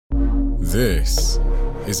This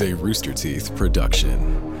is a Rooster Teeth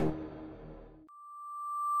production.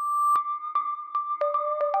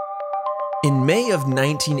 In May of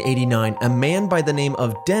 1989, a man by the name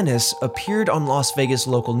of Dennis appeared on Las Vegas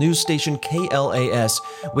local news station KLAS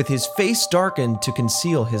with his face darkened to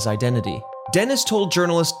conceal his identity. Dennis told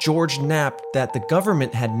journalist George Knapp that the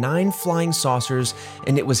government had 9 flying saucers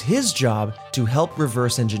and it was his job to help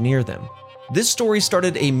reverse engineer them. This story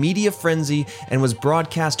started a media frenzy and was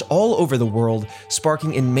broadcast all over the world,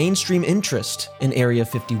 sparking in mainstream interest in Area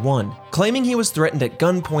 51. Claiming he was threatened at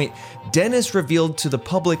gunpoint, Dennis revealed to the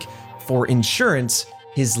public, for insurance,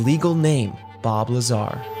 his legal name, Bob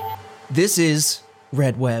Lazar. This is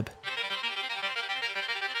Red Web.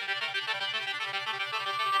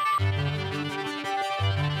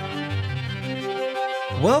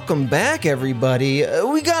 Welcome back, everybody.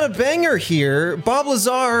 We got a banger here. Bob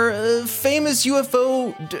Lazar, famous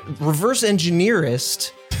UFO reverse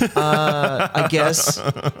engineerist, I guess.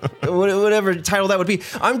 Whatever title that would be.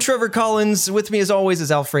 I'm Trevor Collins. With me, as always,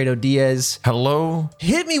 is Alfredo Diaz. Hello.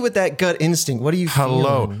 Hit me with that gut instinct. What are you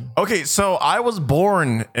feeling? Okay, so I was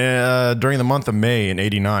born during the month of May in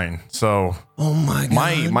 '89. So Oh my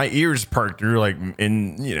God. my ears perked through like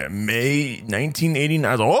in May 1989.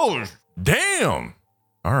 I was like, oh damn.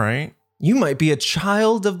 All right. You might be a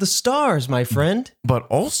child of the stars, my friend. But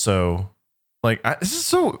also, like, this is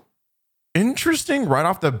so interesting right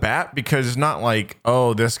off the bat because it's not like,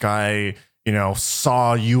 oh, this guy,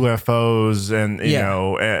 saw UFOs and,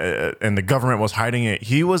 and the government was hiding it.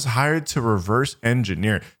 He was hired to reverse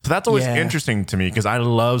engineer. So that's always interesting to me because I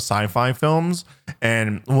love sci-fi films.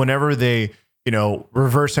 And whenever they,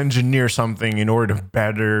 reverse engineer something in order to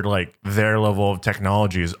better like their level of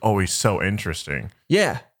technology is always so interesting.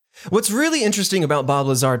 Yeah. What's really interesting about Bob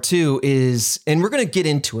Lazar too is, and we're going to get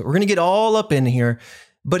into it, we're going to get all up in here,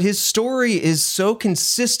 but his story is so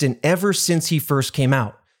consistent ever since he first came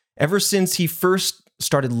out. Ever since he first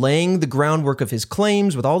started laying the groundwork of his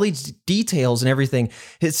claims with all these details and everything,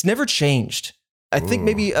 it's never changed. I think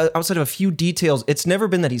maybe outside of a few details, it's never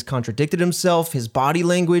been that he's contradicted himself. His body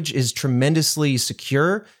language is tremendously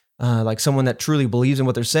secure, like someone that truly believes in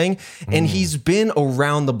what they're saying. And he's been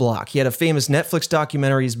around the block. He had a famous Netflix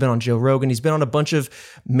documentary. He's been on Joe Rogan. He's been on a bunch of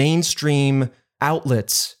mainstream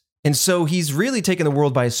outlets. And so he's really taken the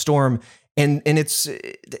world by storm. And it's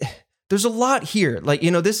there's a lot here. Like,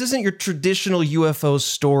 this isn't your traditional UFO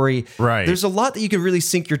story. Right. There's a lot that you can really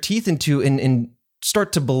sink your teeth into and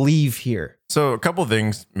start to believe here. So a couple of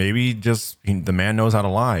things, maybe just the man knows how to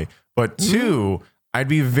lie, but two, I'm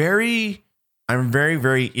very,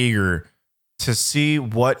 very eager to see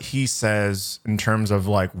what he says in terms of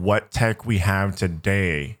like what tech we have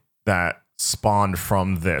today that spawned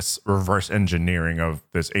from this reverse engineering of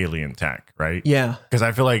this alien tech, right? Yeah. Because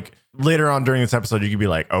I feel like later on during this episode, you could be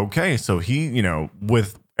like, okay, so he,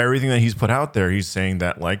 with everything that he's put out there, he's saying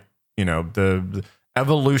that like, the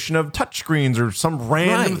evolution of touchscreens or some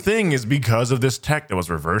random thing is because of this tech that was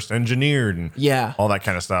reverse engineered and all that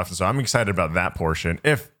kind of stuff. And so I'm excited about that portion.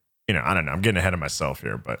 If, I don't know, I'm getting ahead of myself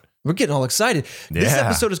here, but we're getting all excited. This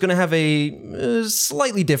episode is going to have a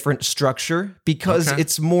slightly different structure because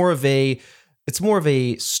it's more of a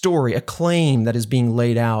story, a claim that is being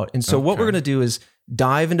laid out. And so what we're going to do is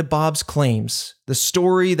dive into Bob's claims, the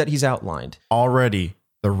story that he's outlined. Already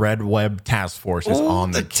the Red Web Task Force is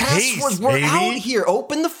on the task case, force. We're baby. out here.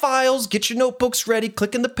 Open the files, get your notebooks ready,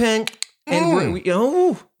 click in the pen, and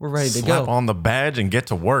we're ready to go. Slap on the badge and get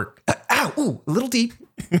to work. Ow, ooh, a little deep.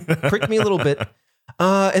 Pricked me a little bit.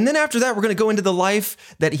 And then after that, we're going to go into the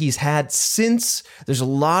life that he's had since. There's a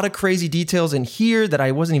lot of crazy details in here that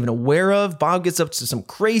I wasn't even aware of. Bob gets up to some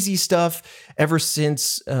crazy stuff ever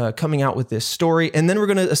since coming out with this story. And then we're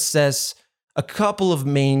going to assess a couple of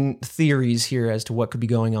main theories here as to what could be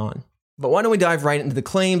going on. But why don't we dive right into the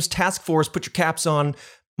claims? Task force, put your caps on,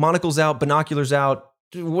 monocles out, binoculars out.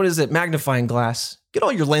 What is it? Magnifying glass. Get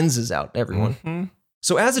all your lenses out, everyone.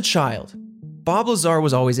 So as a child, Bob Lazar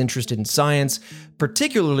was always interested in science,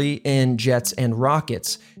 particularly in jets and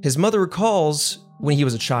rockets. His mother recalls when he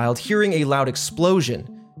was a child hearing a loud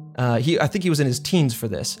explosion. I think he was in his teens for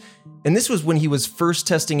this. And this was when he was first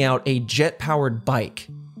testing out a jet-powered bike.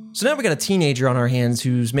 So now we got a teenager on our hands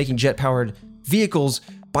who's making jet-powered vehicles,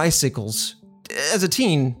 bicycles. As a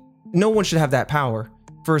teen, no one should have that power.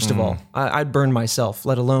 First of all, I'd burn myself,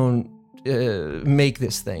 let alone make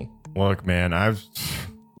this thing. Look, man, I've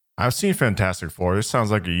seen Fantastic Four. This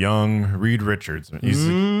sounds like a young Reed Richards.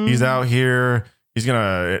 He's out here. He's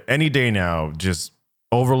gonna any day now just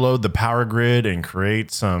overload the power grid and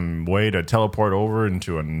create some way to teleport over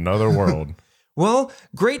into another world. Well,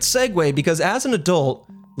 great segue, because as an adult,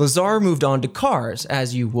 Lazar moved on to cars,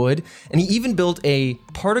 as you would, and he even built a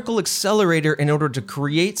particle accelerator in order to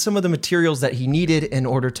create some of the materials that he needed in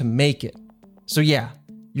order to make it. So yeah,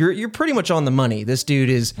 you're pretty much on the money. This dude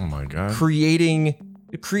is Oh my God. creating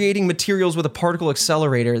materials with a particle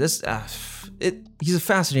accelerator. He's a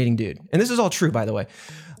fascinating dude. And this is all true, by the way.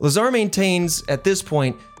 Lazar maintains, at this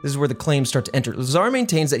point, this is where the claims start to enter. Lazar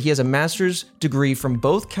maintains that he has a master's degree from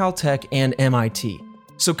both Caltech and MIT.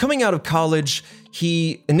 So coming out of college,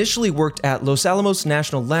 he initially worked at Los Alamos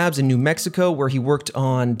National Labs in New Mexico, where he worked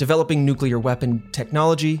on developing nuclear weapon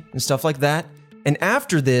technology and stuff like that. And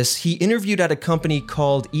after this, he interviewed at a company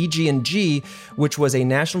called EG&G, which was a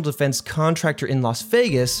national defense contractor in Las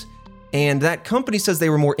Vegas. And that company says they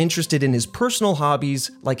were more interested in his personal hobbies,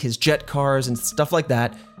 like his jet cars and stuff like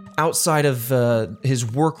that, outside of his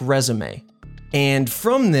work resume. And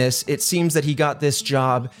from this, it seems that he got this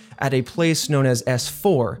job at a place known as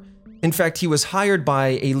S4. In fact, he was hired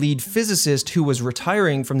by a lead physicist who was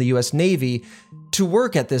retiring from the US Navy to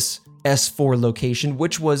work at this S4 location,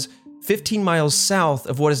 which was 15 miles south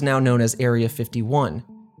of what is now known as Area 51.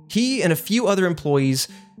 He and a few other employees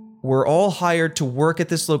were all hired to work at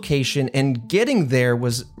this location, and getting there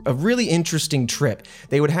was a really interesting trip.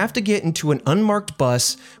 They would have to get into an unmarked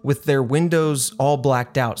bus with their windows all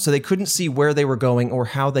blacked out, so they couldn't see where they were going or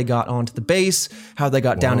how they got onto the base, how they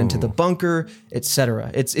got down into the bunker,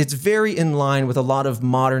 etc. It's very in line with a lot of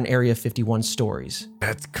modern Area 51 stories.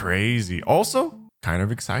 That's crazy. Also, kind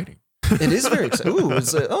of exciting. It is very exciting.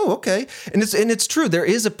 Ooh, okay. And it's true. There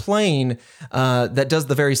is a plane that does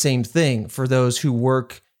the very same thing for those who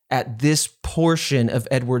work at this portion of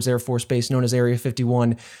Edwards Air Force Base known as Area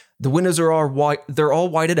 51. The windows are all white. They're all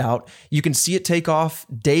whited out. You can see it take off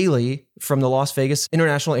daily from the Las Vegas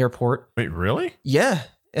International Airport. Wait, really? Yeah.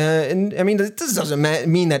 And I mean, this doesn't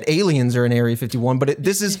mean that aliens are in Area 51, but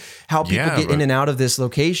this is how people get in and out of this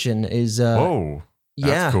location is. Whoa.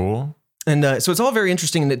 That's cool. And so it's all very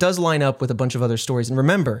interesting, and it does line up with a bunch of other stories. And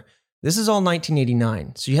remember, this is all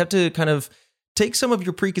 1989. So you have to kind of take some of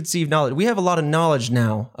your preconceived knowledge. We have a lot of knowledge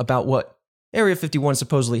now about what Area 51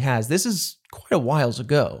 supposedly has. This is quite a whiles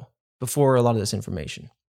ago, before a lot of this information.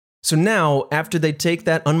 So now, after they take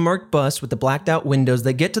that unmarked bus with the blacked out windows,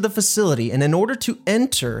 they get to the facility, and in order to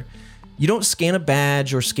enter, you don't scan a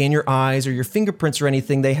badge or scan your eyes or your fingerprints or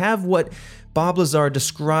anything. They have what Bob Lazar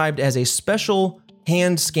described as a special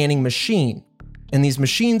hand scanning machine. And these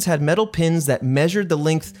machines had metal pins that measured the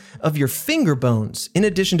length of your finger bones, in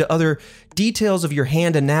addition to other details of your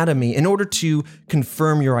hand anatomy, in order to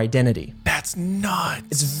confirm your identity. That's nuts.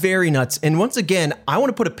 It's very nuts. And once again, I want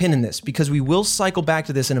to put a pin in this because we will cycle back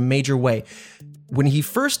to this in a major way. When he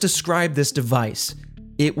first described this device,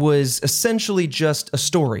 it was essentially just a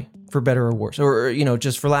story, for better or worse, or,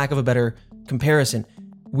 just for lack of a better comparison.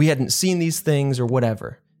 We hadn't seen these things or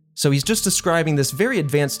whatever. So he's just describing this very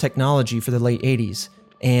advanced technology for the late 80s,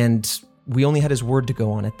 and we only had his word to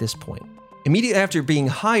go on at this point. Immediately after being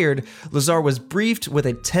hired, Lazar was briefed with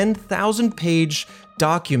a 10,000-page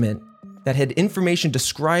document that had information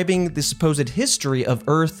describing the supposed history of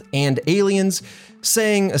Earth and aliens,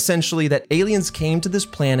 saying essentially that aliens came to this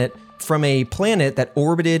planet from a planet that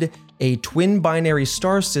orbited a twin binary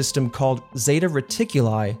star system called Zeta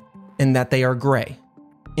Reticuli, and that they are gray.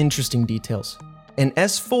 Interesting details. And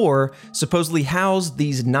S4 supposedly housed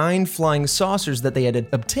these 9 flying saucers that they had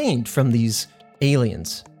obtained from these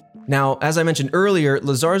aliens. Now, as I mentioned earlier,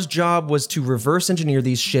 Lazar's job was to reverse engineer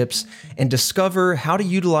these ships and discover how to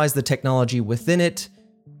utilize the technology within it.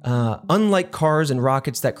 Unlike cars and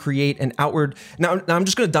rockets that create an outward... Now I'm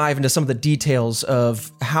just going to dive into some of the details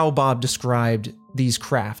of how Bob described these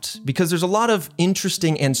crafts, because there's a lot of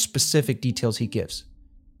interesting and specific details he gives.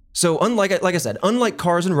 So like I said, unlike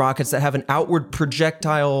cars and rockets that have an outward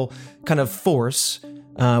projectile kind of force,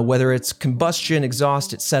 whether it's combustion,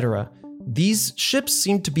 exhaust, etc., these ships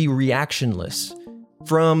seem to be reactionless.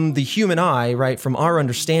 From the human eye, right, from our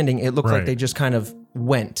understanding, it looked like they just kind of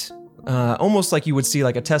went. Almost like you would see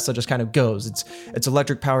like a Tesla just kind of goes. It's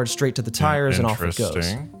electric powered straight to the tires and off it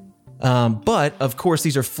goes. But of course,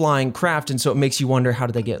 these are flying craft, and so it makes you wonder, how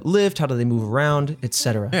do they get lift? How do they move around,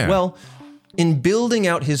 etc.? Yeah. Well, in building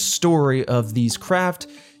out his story of these craft,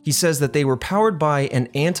 he says that they were powered by an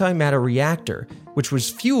antimatter reactor, which was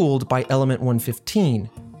fueled by element 115.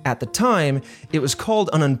 At the time, it was called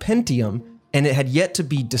an unpentium, and it had yet to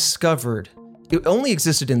be discovered. It only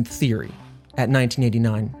existed in theory at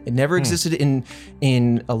 1989. It never existed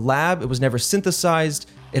in a lab. It was never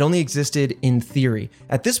synthesized. It only existed in theory.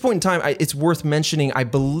 At this point in time, it's worth mentioning, I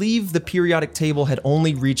believe the periodic table had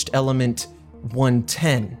only reached element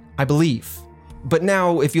 110. I believe. But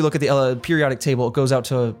now, if you look at the periodic table, it goes out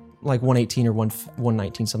to like 118 or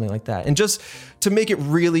 119, something like that. And just to make it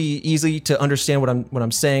really easy to understand what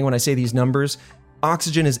I'm saying when I say these numbers,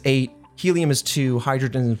 oxygen is 8, helium is 2,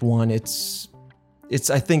 hydrogen is 1. It's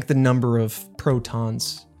I think the number of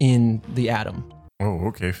protons in the atom. Oh,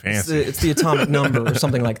 okay, fancy. It's the atomic number or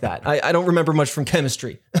something like that. I don't remember much from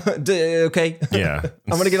chemistry. Okay? Yeah.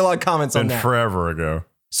 I'm going to get a lot of comments on And that. forever ago.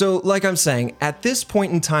 So, like I'm saying, at this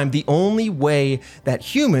point in time, the only way that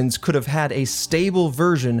humans could have had a stable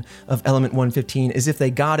version of Element 115 is if they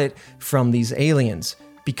got it from these aliens.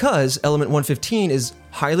 Because Element 115 is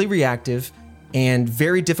highly reactive and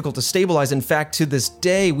very difficult to stabilize. In fact, to this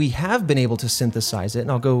day, we have been able to synthesize it,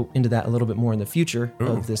 and I'll go into that a little bit more in the future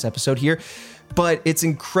of this episode here. But it's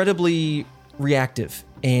incredibly reactive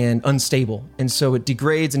and unstable, and so it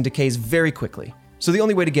degrades and decays very quickly. So the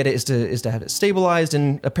only way to get it is to have it stabilized,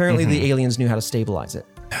 and apparently the aliens knew how to stabilize it.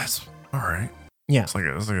 That's all right. Yeah. It's like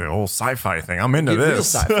a whole sci-fi thing. I'm into Real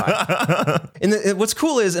this. sci-fi. And what's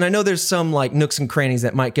cool is, and I know there's some like nooks and crannies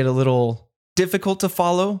that might get a little difficult to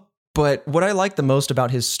follow, but what I like the most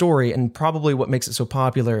about his story, and probably what makes it so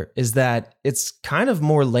popular, is that it's kind of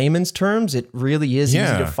more layman's terms. It really is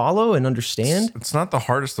easy to follow and understand. It's not the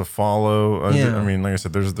hardest to follow. I mean, like I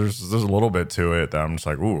said, there's a little bit to it that I'm just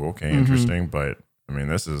like, ooh, okay, interesting. But I mean,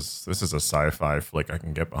 this is a sci-fi flick I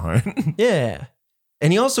can get behind. Yeah.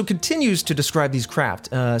 And he also continues to describe these craft,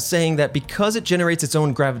 saying that because it generates its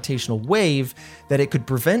own gravitational wave, that it could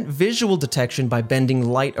prevent visual detection by bending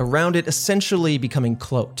light around it, essentially becoming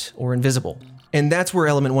cloaked or invisible. And that's where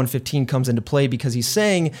Element 115 comes into play, because he's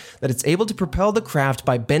saying that it's able to propel the craft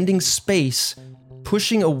by bending space,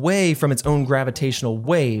 pushing away from its own gravitational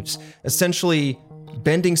waves, essentially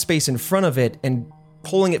bending space in front of it and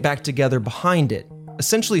pulling it back together behind it,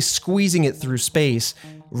 essentially squeezing it through space,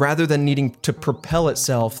 rather than needing to propel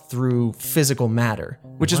itself through physical matter,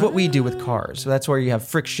 which is what we do with cars. So that's where you have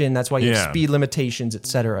friction, that's why you have speed limitations,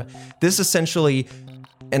 etc. This essentially,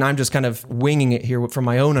 and I'm just kind of winging it here from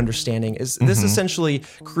my own understanding, is this essentially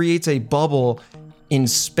creates a bubble in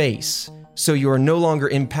space. So you are no longer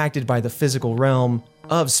impacted by the physical realm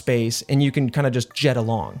of space, and you can kind of just jet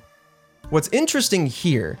along. What's interesting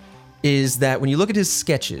here is that when you look at his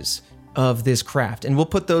sketches of this craft, and we'll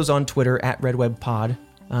put those on Twitter at RedWebPod,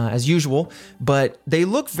 as usual, but they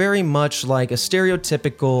look very much like a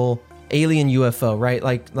stereotypical alien UFO, right?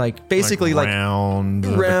 Like basically round,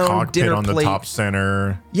 the cockpit dinner on plate. the top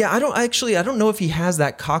center. Yeah, I don't know if he has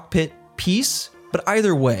that cockpit piece, but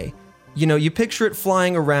either way, you know, you picture it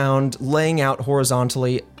flying around, laying out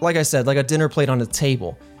horizontally, like I said, like a dinner plate on a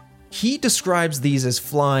table. He describes these as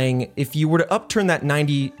flying if you were to upturn that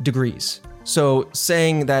 90 degrees. So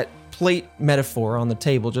saying that plate metaphor on the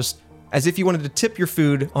table, just as if you wanted to tip your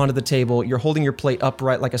food onto the table, you're holding your plate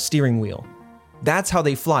upright like a steering wheel. That's how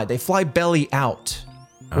they fly. They fly belly out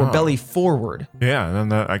or belly forward. Yeah,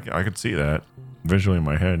 and then I could see that visually in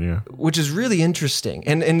my head, yeah. Which is really interesting.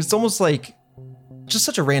 And it's almost like just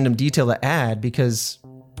such a random detail to add because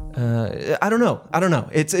I don't know.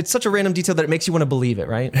 It's such a random detail that it makes you want to believe it,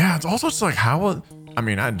 right? Yeah, it's also just like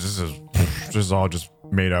this is all just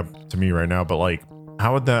made up to me right now, but like,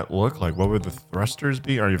 how would that look like? What would the thrusters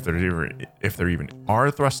be? Or if there even are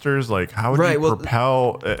thrusters, like how would you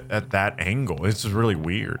propel at that angle? It's just really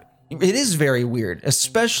weird. It is very weird,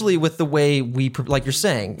 especially with the way like you're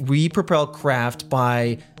saying, we propel craft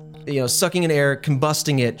by, sucking in air,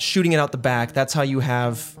 combusting it, shooting it out the back. That's how you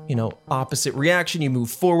have, opposite reaction. You move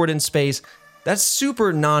forward in space. That's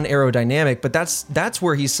super non-aerodynamic, but that's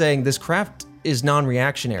where he's saying this craft is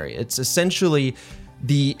non-reactionary. It's essentially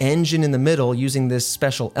the engine in the middle, using this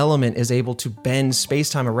special element, is able to bend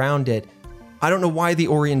space-time around it. I don't know why the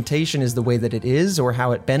orientation is the way that it is or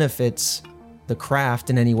how it benefits the craft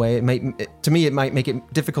in any way. To me, it might make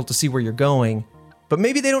it difficult to see where you're going, but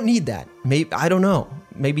maybe they don't need that. I don't know.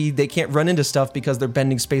 Maybe they can't run into stuff because they're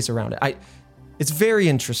bending space around it. It's very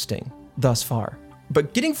interesting thus far.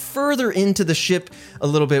 But getting further into the ship a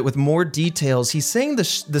little bit with more details, he's saying the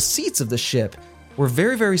seats of the ship were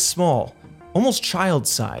very, very small, almost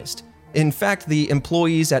child-sized. In fact, the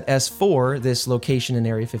employees at S4, this location in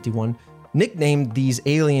Area 51, nicknamed these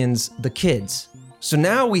aliens the kids. So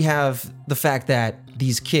now we have the fact that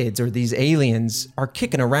these kids, or these aliens, are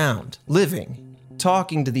kicking around, living,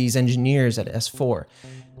 talking to these engineers at S4.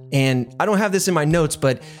 And I don't have this in my notes,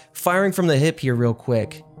 but firing from the hip here real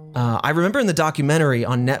quick, I remember in the documentary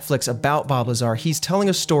on Netflix about Bob Lazar, he's telling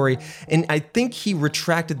a story, and I think he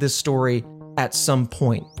retracted this story at some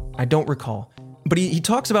point. I don't recall. But he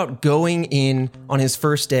talks about going in on his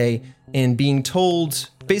first day and being told,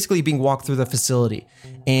 basically being walked through the facility.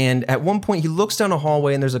 And at one point, he looks down a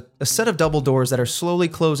hallway and there's a set of double doors that are slowly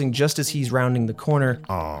closing just as he's rounding the corner.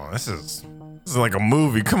 Oh, this is like a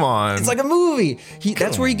movie. Come on. It's like a movie.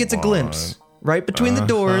 That's where he gets a glimpse right between the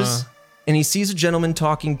doors, and he sees a gentleman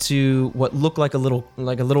talking to what looked like a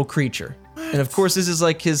little creature. And of course, this is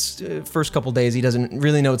like his first couple days. He doesn't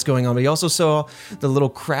really know what's going on, but he also saw the little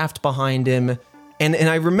craft behind him. And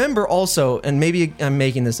I remember also, and maybe I'm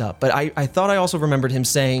making this up, but I thought I also remembered him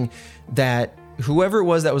saying that whoever it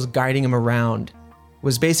was that was guiding him around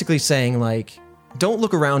was basically saying, like, don't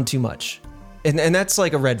look around too much. And that's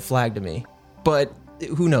like a red flag to me. But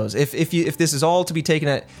who knows? If this is all to be taken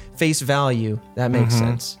at face value, that makes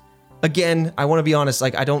sense. Again, I want to be honest,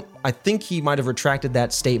 like I think he might have retracted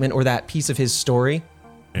that statement or that piece of his story,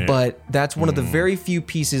 but that's one of the very few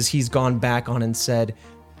pieces he's gone back on and said,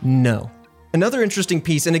 no. Another interesting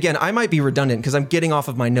piece, and again, I might be redundant because I'm getting off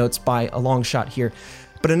of my notes by a long shot here,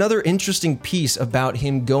 but another interesting piece about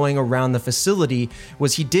him going around the facility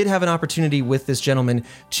was he did have an opportunity with this gentleman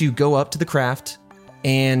to go up to the craft,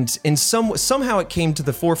 and somehow it came to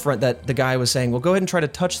the forefront that the guy was saying, well, go ahead and try to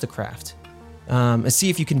touch the craft and see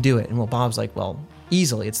if you can do it. And well, Bob's like, well,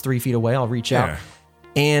 easily, it's 3 feet away, I'll reach out.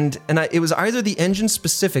 And it was either the engine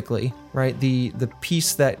specifically, right, the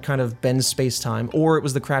piece that kind of bends space-time, or it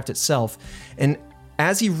was the craft itself. And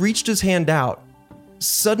as he reached his hand out,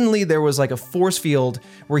 suddenly there was like a force field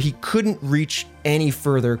where he couldn't reach any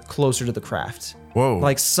further closer to the craft. Whoa.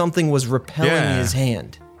 Like something was repelling his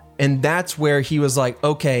hand. And that's where he was like,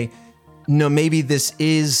 okay, no, maybe this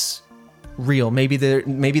is real. Maybe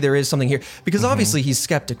there is something here, because obviously he's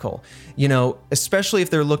skeptical, you know, especially if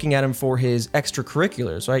they're looking at him for his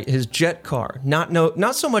extracurriculars, right? His jet car,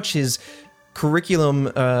 not so much his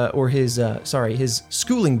curriculum or his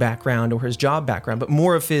schooling background or his job background, but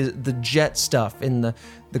more of the jet stuff and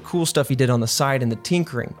the cool stuff he did on the side and the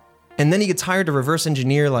tinkering. And then he gets hired to reverse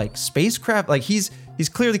engineer like spacecraft. Like he's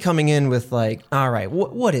clearly coming in with like, all right,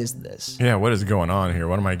 what is this? Yeah, what is going on here?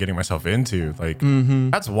 What am I getting myself into? Like,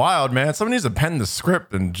 that's wild, man. Someone needs to pen the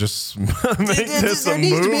script and just make this a movie.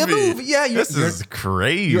 There needs to be a movie. Yeah, this is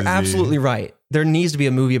crazy. You're absolutely right. There needs to be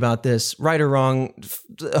a movie about this, right or wrong,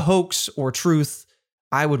 hoax or truth.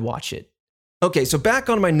 I would watch it. Okay, so back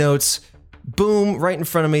on my notes. Boom, right in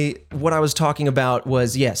front of me, what I was talking about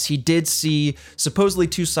was, yes, he did see supposedly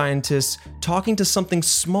 2 scientists talking to something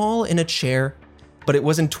small in a chair, but it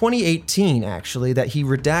was in 2018, actually, that he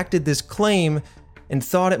redacted this claim and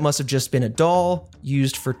thought it must have just been a doll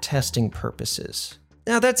used for testing purposes.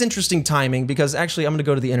 Now, that's interesting timing, because actually, I'm going to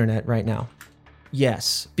go to the internet right now.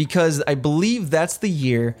 Yes, because I believe that's the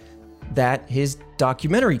year that his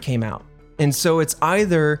documentary came out. And so it's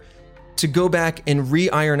either to go back and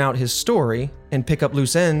re-iron out his story and pick up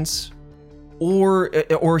loose ends, or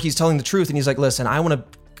he's telling the truth and he's like, listen, I want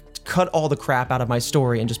to cut all the crap out of my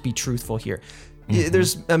story and just be truthful here.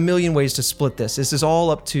 There's a million ways to split this. This is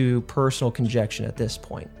all up to personal conjecture at this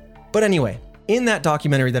point. But anyway, in that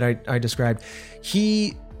documentary that I described,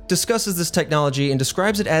 he discusses this technology and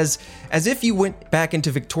describes it as if you went back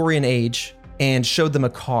into Victorian age and showed them a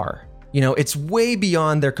car. You know, it's way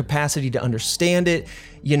beyond their capacity to understand it.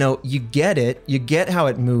 You know, you get how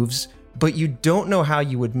it moves, but you don't know how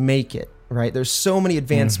you would make it, right? There's so many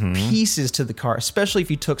advanced pieces to the car, especially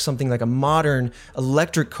if you took something like a modern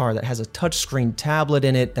electric car that has a touchscreen tablet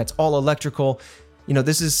in it, that's all electrical. You know,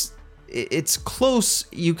 it's close.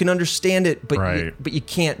 You can understand it, but you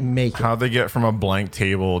can't make it. How they get from a blank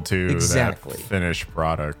table to that finished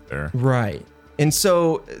product there. Right. And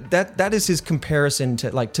so that is his comparison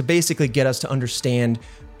to basically get us to understand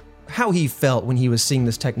how he felt when he was seeing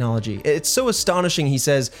this technology. It's so astonishing, he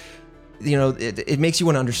says, you know, it makes you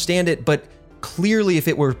want to understand it, but clearly if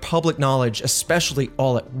it were public knowledge, especially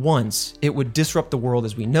all at once, it would disrupt the world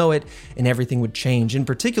as we know it and everything would change. In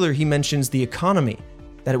particular, he mentions the economy,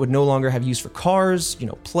 that it would no longer have use for cars, you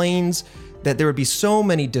know, planes, that there would be so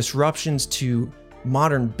many disruptions to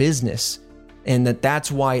modern business. And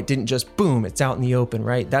that's why it didn't just boom, it's out in the open,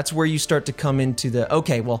 right? That's where you start to come into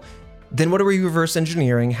okay, well, then what are we reverse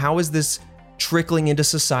engineering? How is this trickling into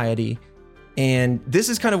society? And this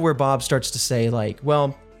is kind of where Bob starts to say, like,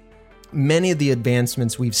 well, many of the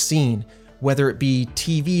advancements we've seen, whether it be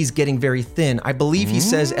TVs getting very thin, I believe he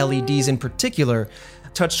says LEDs in particular,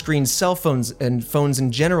 touchscreen cell phones and phones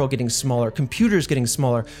in general getting smaller, computers getting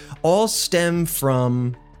smaller, all stem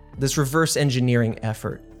from this reverse engineering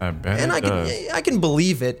effort. I bet I can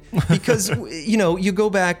believe it, because you know, you go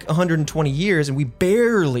back 120 years and we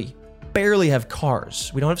barely have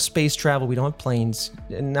cars. We don't have space travel, we don't have planes,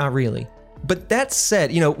 not really. But that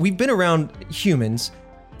said, you know, we've been around humans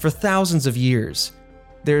for thousands of years.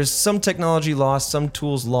 there's some technology lost, some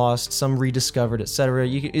tools lost, some rediscovered, etc.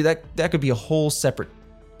 That could be a whole separate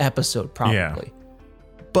episode probably. Yeah.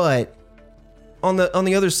 But on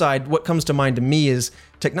the other side, what comes to mind to me is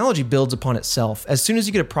technology builds upon itself. As soon as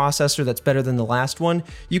you get a processor that's better than the last one,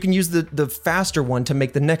 you can use the faster one to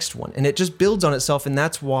make the next one. And it just builds on itself, and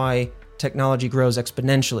that's why technology grows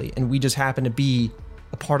exponentially. And we just happen to be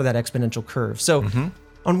a part of that exponential curve. So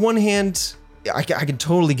on one hand, I can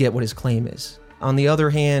totally get what his claim is. On the other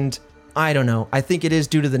hand, I don't know. I think it is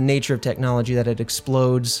due to the nature of technology that it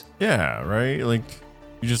explodes. Yeah, right? Like,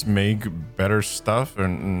 you just make better stuff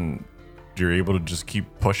and you're able to just keep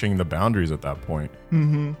pushing the boundaries at that point.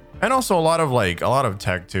 And also a lot of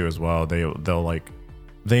tech too as well. They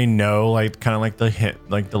know like kind of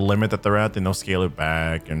like the limit that they're at, then they'll scale it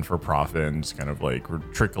back and for profit and just kind of like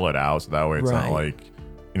trickle it out. So that way it's not like,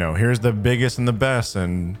 here's the biggest and the best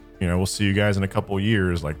and we'll see you guys in a couple of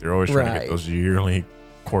years. Like they're always trying to get those yearly,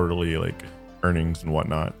 quarterly like earnings and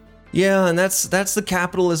whatnot. Yeah, and that's the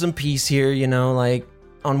capitalism piece here, like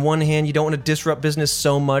on one hand, you don't want to disrupt business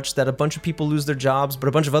so much that a bunch of people lose their jobs, but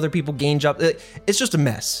a bunch of other people gain jobs. It's just a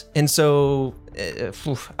mess. And so,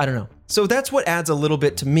 I don't know. So that's what adds a little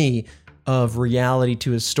bit to me of reality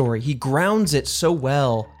to his story. He grounds it so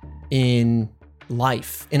well in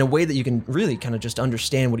life in a way that you can really kind of just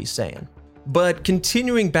understand what he's saying. But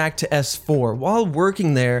continuing back to S4, while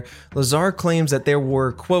working there, Lazar claims that there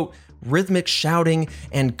were, quote, rhythmic shouting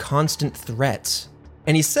and constant threats.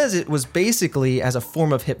 And he says it was basically as a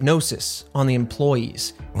form of hypnosis on the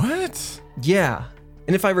employees. What? Yeah.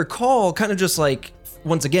 And if I recall, kind of just like,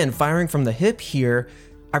 once again, firing from the hip here,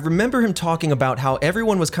 I remember him talking about how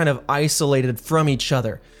everyone was kind of isolated from each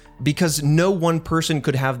other because no one person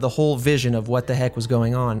could have the whole vision of what the heck was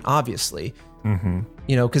going on, obviously.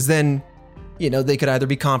 Because then, they could either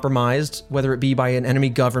be compromised, whether it be by an enemy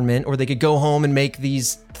government, or they could go home and make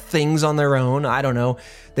these things on their own. I don't know.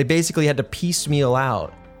 They basically had to piecemeal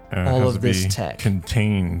out all of this tech.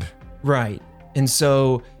 Contained. Right. And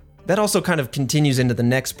so that also kind of continues into the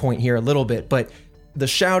next point here a little bit, but the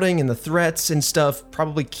shouting and the threats and stuff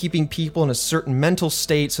probably keeping people in a certain mental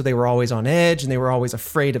state, so they were always on edge and they were always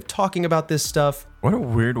afraid of talking about this stuff. What a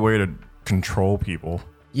weird way to control people.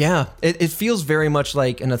 Yeah, it feels very much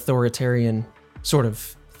like an authoritarian sort of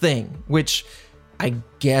thing, which I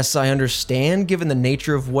guess I understand given the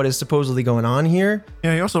nature of what is supposedly going on here.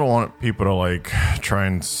 Yeah, you also don't want people to like try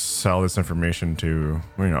and sell this information to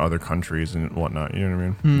other countries and whatnot. You know what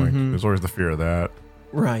I mean? Like, there's always the fear of that.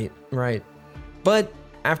 Right. But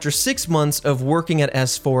after 6 months of working at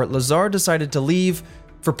S4, Lazar decided to leave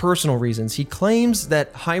for personal reasons. He claims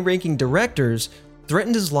that high-ranking directors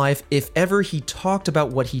threatened his life if ever he talked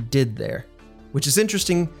about what he did there, which is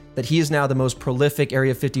interesting that he is now the most prolific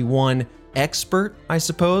Area 51 expert, I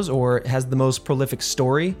suppose, or has the most prolific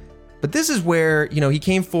story. But this is where, he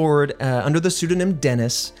came forward under the pseudonym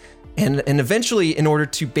Dennis, and eventually, in order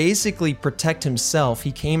to basically protect himself,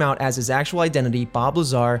 he came out as his actual identity, Bob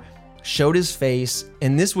Lazar, showed his face,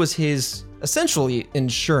 and this was his, essentially,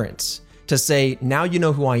 insurance to say, now you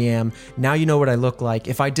know who I am, now you know what I look like.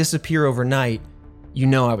 If I disappear overnight,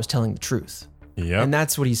 I was telling the truth. Yeah. And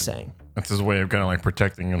that's what he's saying. That's his way of kind of like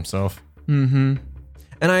protecting himself. And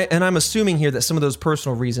I'm assuming here that some of those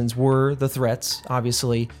personal reasons were the threats,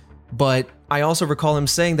 obviously, but I also recall him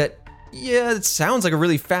saying that, yeah, it sounds like a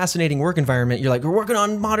really fascinating work environment. You're like, we're working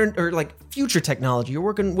on modern or like future technology. You're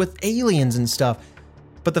working with aliens and stuff.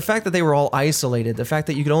 But the fact that they were all isolated, the fact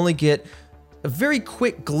that you could only get a very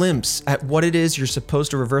quick glimpse at what it is you're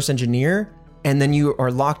supposed to reverse engineer, and then you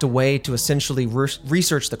are locked away to essentially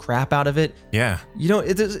research the crap out of it. Yeah.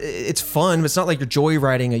 It's fun, but it's not like you're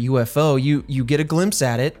joyriding a UFO. You get a glimpse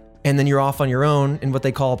at it, and then you're off on your own in what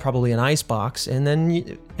they call probably an icebox, and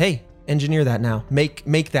then, engineer that now.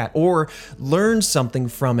 Make that, or learn something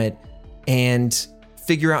from it, and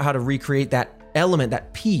figure out how to recreate that element,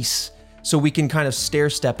 that piece, so we can kind of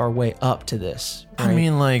stair-step our way up to this. Right? I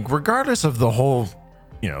mean, like, regardless of the whole,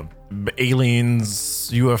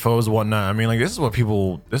 aliens, UFOs, whatnot. I mean, like, this is what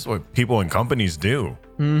people and companies do.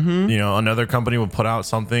 Another company will put out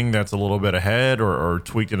something that's a little bit ahead or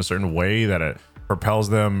tweaked in a certain way that it propels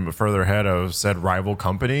them further ahead of said rival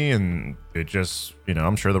company, and it just,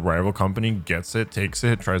 I'm sure the rival company gets it, takes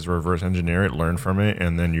it, tries to reverse engineer it, learn from it,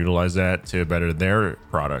 and then utilize that to better their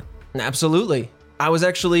product. Absolutely. I was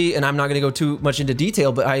actually, and I'm not going to go too much into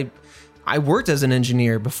detail, but I worked as an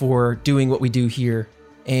engineer before doing what we do here.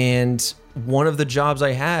 And one of the jobs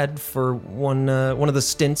I had for one of the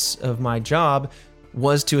stints of my job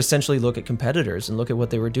was to essentially look at competitors and look at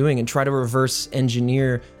what they were doing and try to reverse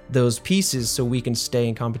engineer those pieces so we can stay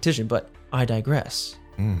in competition. But I digress.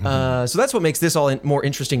 So that's what makes this all more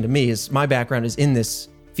interesting to me. Is my background is in this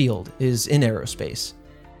field, is in aerospace.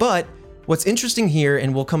 But what's interesting here,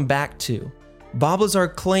 and we'll come back to, Bob Lazar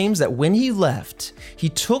claims that when he left, he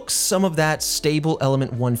took some of that stable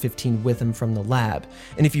element 115 with him from the lab.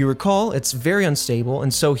 And if you recall, it's very unstable,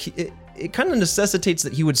 and so it kind of necessitates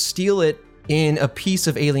that he would steal it in a piece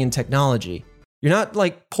of alien technology. You're not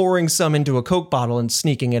like pouring some into a Coke bottle and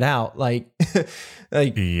sneaking it out. Like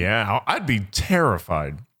yeah, I'd be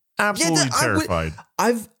terrified. Absolutely terrified.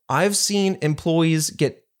 I've seen employees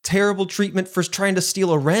get terrible treatment for trying to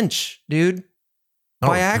steal a wrench, dude.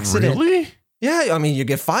 By accident. Really? Yeah, I mean, you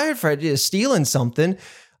get fired for stealing something.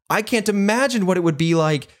 I can't imagine what it would be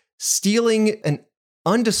like stealing an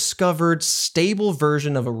undiscovered, stable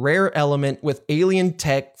version of a rare element with alien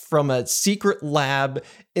tech from a secret lab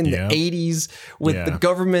in the 80s with the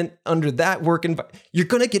government under that work environment. You're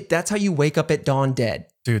going to get, that's how you wake up at dawn dead.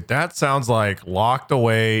 Dude, that sounds like locked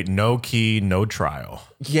away, no key, no trial.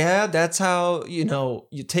 Yeah, that's how,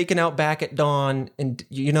 you're taken out back at dawn and,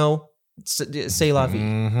 say la vie.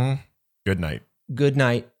 Mm-hmm. Good night. Good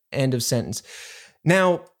night. End of sentence.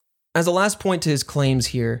 Now, as a last point to his claims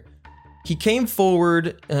here, he came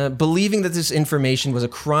forward believing that this information was a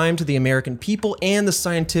crime to the American people and the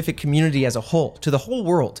scientific community as a whole, to the whole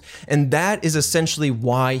world. And that is essentially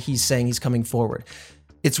why he's saying he's coming forward.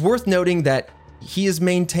 It's worth noting that he has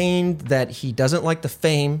maintained that he doesn't like the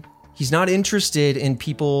fame. He's not interested in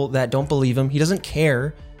people that don't believe him. He doesn't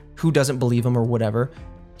care who doesn't believe him or whatever.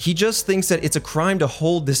 He just thinks that it's a crime to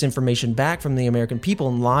hold this information back from the American people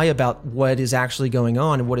and lie about what is actually going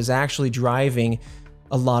on and what is actually driving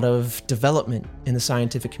a lot of development in the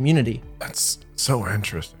scientific community. That's so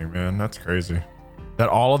interesting, man. That's crazy. That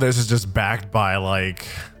all of this is just backed by like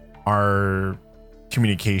our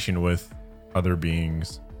communication with other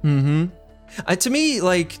beings. Mm-hmm. To me,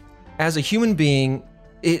 like as a human being,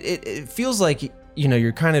 it feels like,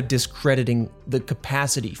 you're kind of discrediting the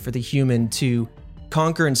capacity for the human to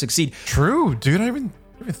conquer and succeed. True, dude. I didn't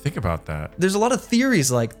even think about that. There's a lot of theories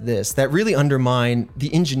like this that really undermine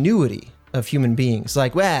the ingenuity of human beings.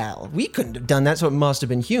 Like, well, we couldn't have done that, so it must have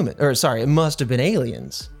been it must have been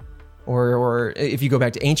aliens. Or if you go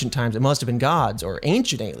back to ancient times, it must have been gods or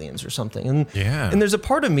ancient aliens or something. And there's a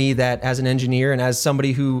part of me that as an engineer and as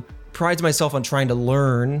somebody who prides myself on trying to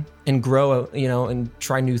learn and grow, and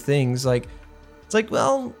try new things, like, it's like,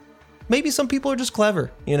 well, maybe some people are just clever,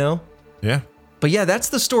 Yeah. But yeah, that's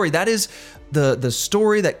the story. That is the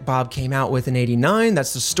story that Bob came out with in '89.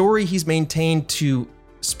 That's the story he's maintained to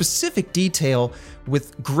specific detail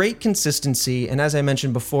with great consistency. And as I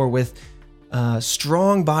mentioned before, with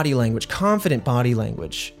strong body language, confident body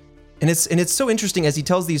language. And it's so interesting as he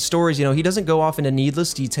tells these stories, he doesn't go off into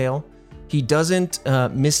needless detail. He doesn't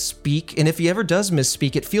misspeak. And if he ever does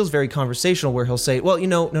misspeak, it feels very conversational where he'll say, well,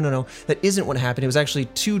 no, that isn't what happened. It was actually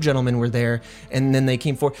two gentlemen were there and then they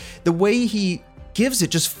came forward. The way he gives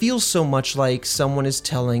it just feels so much like someone is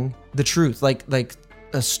telling the truth, like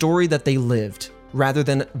a story that they lived rather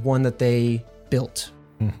than one that they built.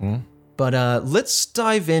 Mm-hmm. But let's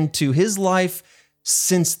dive into his life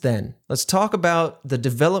since then. Let's talk about the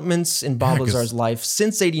developments in Bob Lazar's life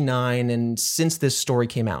since '89 and since this story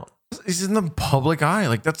came out. He's in the public eye.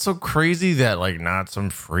 Like, that's so crazy that like not some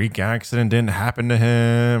freak accident didn't happen to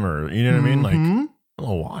him, or what I mean? Like, a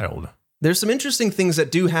little wild. There's some interesting things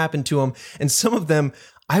that do happen to him, and some of them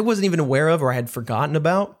I wasn't even aware of or I had forgotten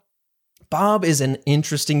about. Bob is an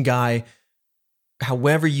interesting guy,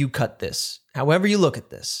 however you cut this, however you look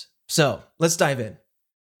at this. So let's dive in.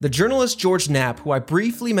 The journalist George Knapp, who I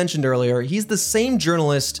briefly mentioned earlier, he's the same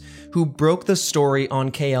journalist who broke the story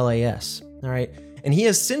on KLAS, all right? And he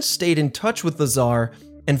has since stayed in touch with Lazar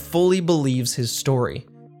and fully believes his story.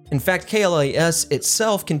 In fact, KLAS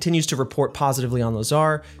itself continues to report positively on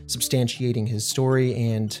Lazar, substantiating his story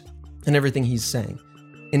and everything he's saying.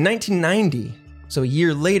 In 1990, so a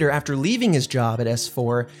year later after leaving his job at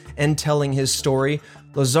S4 and telling his story,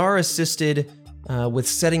 Lazar assisted with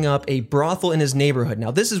setting up a brothel in his neighborhood.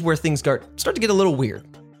 Now, this is where things start to get a little weird.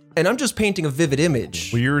 And I'm just painting a vivid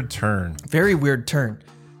image. Weird turn. Very weird turn,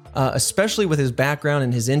 especially with his background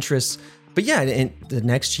and his interests. But yeah, in the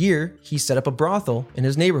next year, he set up a brothel in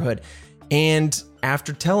his neighborhood. And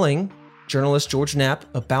after telling journalist George Knapp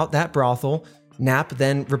about that brothel, Knapp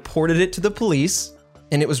then reported it to the police,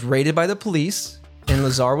 and it was raided by the police, and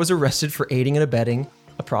Lazar was arrested for aiding and abetting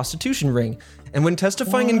a prostitution ring. And when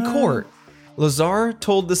testifying in court, Lazar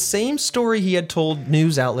told the same story he had told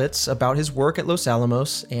news outlets about his work at Los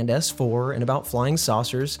Alamos and S4 and about flying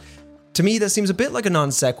saucers. To me, that seems a bit like a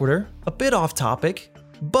non sequitur, a bit off topic,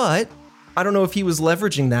 but I don't know if he was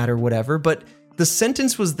leveraging that or whatever, but the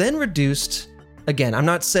sentence was then reduced again, I'm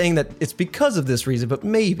not saying that it's because of this reason, but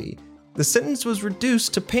maybe, the sentence was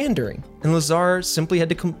reduced to pandering, and Lazar simply had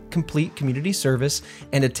to complete community service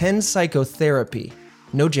and attend psychotherapy.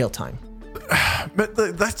 No jail time. But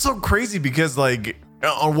that's so crazy because, like,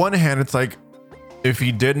 on one hand, it's like, if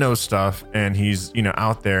he did know stuff and he's,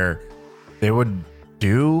 out there, they would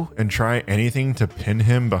do and try anything to pin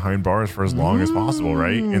him behind bars for as long as possible,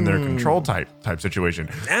 right? In their control type situation.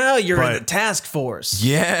 Now you're in the task force.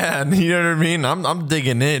 Yeah, you know what I mean? I'm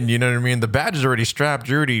digging in, you know what I mean? The badge is already strapped.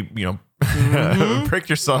 You already, pricked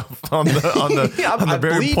yourself on the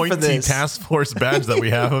very pointy task force badge that we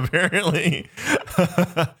have, apparently.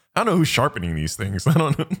 I don't know who's sharpening these things. I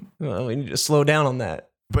don't know. Well, we need to slow down on that.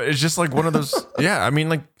 But it's just like one of those, yeah, I mean,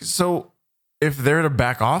 like, so if they're to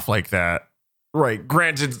back off like that, right,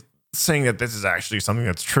 granted, saying that this is actually something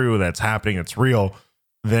that's true, that's happening, it's real,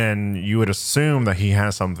 then you would assume that he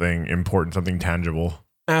has something important, something tangible.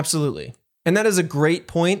 Absolutely. And that is a great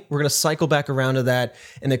point. We're going to cycle back around to that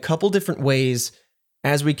in a couple different ways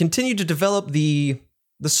as we continue to develop the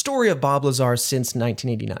story of Bob Lazar since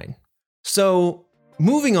 1989. So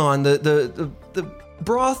moving on, the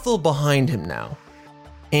brothel behind him now.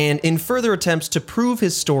 And in further attempts to prove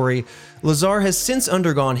his story, Lazar has since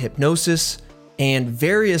undergone hypnosis and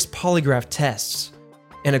various polygraph tests.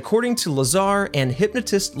 And according to Lazar and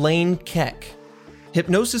hypnotist Lane Keck,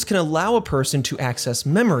 hypnosis can allow a person to access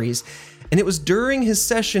memories. And it was during his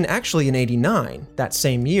session, actually in '89, that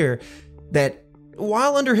same year, that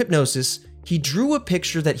while under hypnosis, he drew a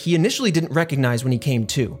picture that he initially didn't recognize when he came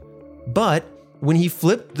to. But when he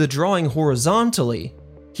flipped the drawing horizontally,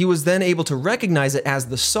 he was then able to recognize it as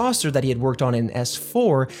the saucer that he had worked on in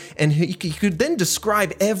S4, and he could then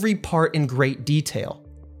describe every part in great detail.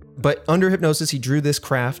 But under hypnosis, he drew this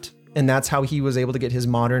craft, and that's how he was able to get his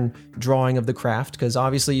modern drawing of the craft, because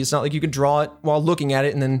obviously it's not like you could draw it while looking at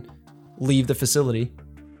it and then leave the facility.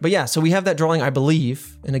 But yeah, so we have that drawing, I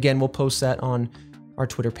believe, and again, we'll post that on our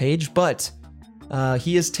Twitter page, but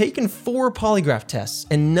he has taken 4 polygraph tests,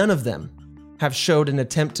 and none of them have showed an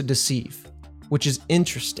attempt to deceive, which is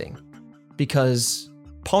interesting because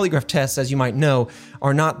polygraph tests, as you might know,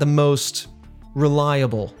 are not the most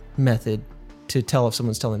reliable method to tell if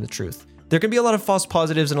someone's telling the truth. There can be a lot of false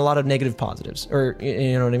positives and a lot of negative positives, or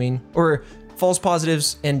you know what I mean? Or false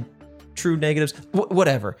positives and true negatives,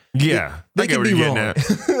 whatever. Yeah, they can be wrong.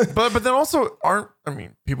 but then also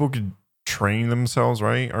people could train themselves,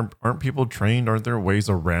 right? Aren't people trained? Aren't there ways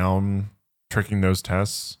around tricking those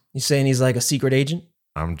tests? You saying he's like a secret agent?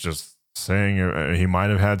 I'm just saying he might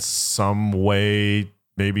have had some way.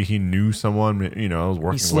 Maybe he knew someone, was working with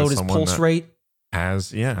someone. He slowed his pulse rate. I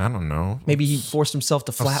don't know. Maybe he forced himself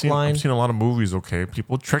to flatline. I've seen a lot of movies. Okay,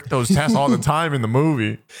 people trick those tests all the time in the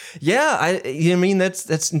movie. Yeah,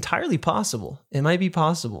 that's entirely possible. It might be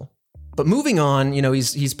possible. But moving on,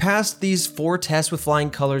 he's passed these 4 tests with flying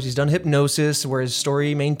colors. He's done hypnosis, where his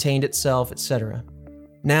story maintained itself, etc.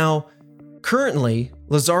 Now, currently,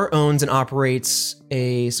 Lazar owns and operates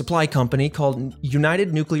a supply company called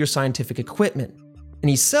United Nuclear Scientific Equipment. And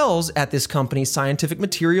he sells at this company scientific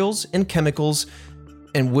materials and chemicals,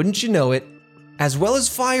 and wouldn't you know it, as well as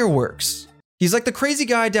fireworks. He's like the crazy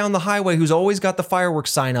guy down the highway who's always got the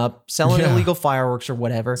fireworks sign up, selling illegal fireworks or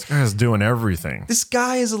whatever. This guy's doing everything. This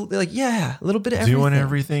guy is a little bit of everything. Doing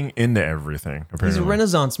everything into everything, apparently. He's a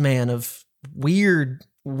renaissance man of weird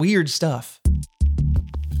stuff.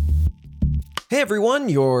 Hey everyone,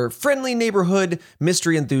 your friendly neighborhood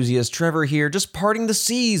mystery enthusiast Trevor here, just parting the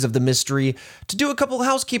seas of the mystery to do a couple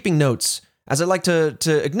housekeeping notes. As I'd like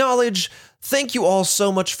to acknowledge, thank you all so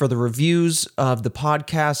much for the reviews of the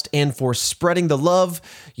podcast and for spreading the love.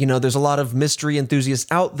 There's a lot of mystery enthusiasts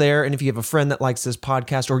out there, and if you have a friend that likes this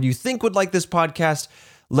podcast or you think would like this podcast,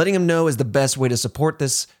 letting them know is the best way to support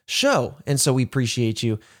this show, and so we appreciate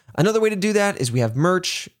you. Another way to do that is we have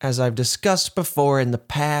merch, as I've discussed before in the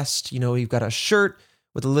past. We've got a shirt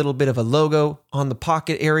with a little bit of a logo on the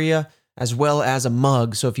pocket area, as well as a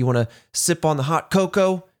mug. So if you want to sip on the hot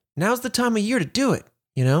cocoa, now's the time of year to do it,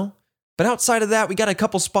 But outside of that, we got a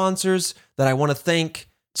couple sponsors that I want to thank.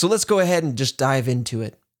 So let's go ahead and just dive into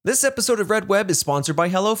it. This episode of Red Web is sponsored by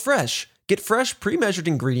HelloFresh. Get fresh, pre-measured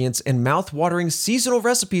ingredients and mouth-watering seasonal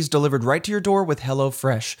recipes delivered right to your door with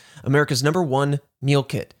HelloFresh, America's #1 meal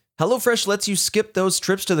kit. HelloFresh lets you skip those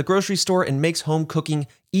trips to the grocery store and makes home cooking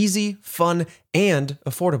easy, fun, and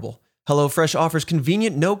affordable. HelloFresh offers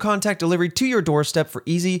convenient, no-contact delivery to your doorstep for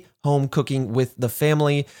easy home cooking with the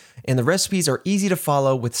family, and the recipes are easy to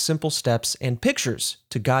follow with simple steps and pictures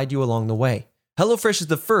to guide you along the way. HelloFresh is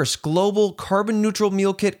the first global carbon-neutral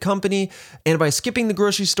meal kit company, and by skipping the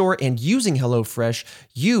grocery store and using HelloFresh,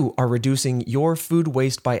 you are reducing your food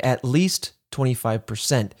waste by at least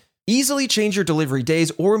 25%. Easily change your delivery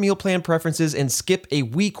days or meal plan preferences and skip a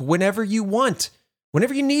week whenever you want.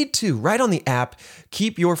 Whenever you need to, right on the app.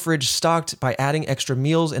 Keep your fridge stocked by adding extra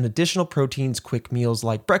meals and additional proteins, quick meals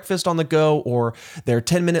like breakfast on the go or their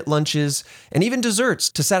 10-minute lunches, and even desserts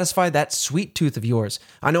to satisfy that sweet tooth of yours.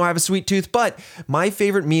 I know I have a sweet tooth, but my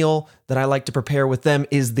favorite meal that I like to prepare with them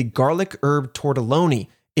is the garlic herb tortelloni.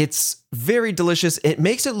 It's very delicious. It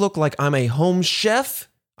makes it look like I'm a home chef.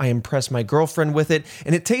 I impress my girlfriend with it,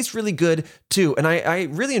 and it tastes really good too. And I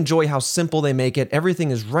really enjoy how simple they make it. Everything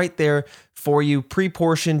is right there for you,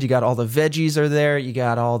 pre-portioned. You got all the veggies are there. You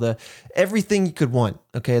got everything you could want.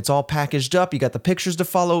 Okay, it's all packaged up. You got the pictures to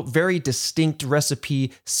follow, very distinct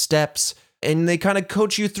recipe steps, and they kind of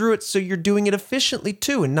coach you through it so you're doing it efficiently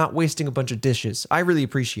too and not wasting a bunch of dishes. I really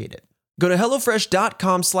appreciate it. Go to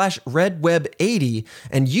HelloFresh.com/RedWeb80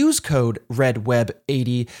 and use code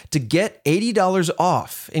RedWeb80 to get $80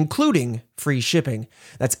 off, including free shipping.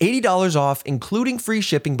 That's $80 off, including free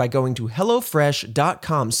shipping by going to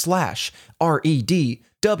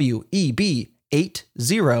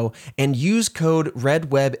HelloFresh.com/RedWeb80 and use code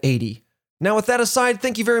RedWeb80. Now, with that aside,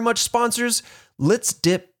 thank you very much, sponsors. Let's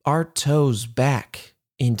dip our toes back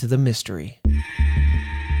into the mystery.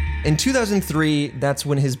 In 2003, that's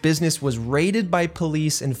when his business was raided by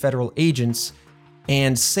police and federal agents,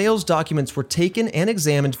 and sales documents were taken and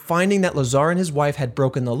examined, finding that Lazar and his wife had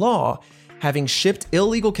broken the law, having shipped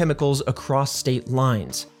illegal chemicals across state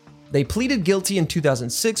lines. They pleaded guilty in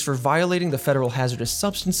 2006 for violating the Federal Hazardous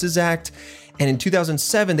Substances Act, and in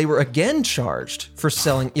 2007, they were again charged for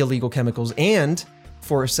selling illegal chemicals and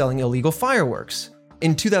for selling illegal fireworks.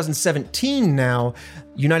 In 2017 now,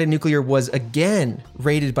 United Nuclear was again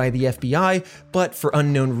raided by the FBI, but for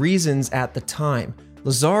unknown reasons at the time.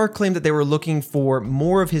 Lazar claimed that they were looking for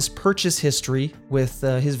more of his purchase history with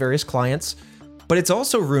his various clients, but it's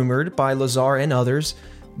also rumored by Lazar and others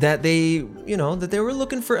that they were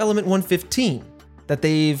looking for element 115, that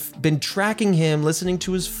they've been tracking him, listening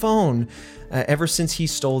to his phone ever since he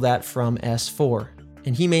stole that from S4.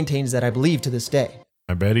 And he maintains that, I believe, to this day.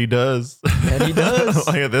 I bet he does. And he does.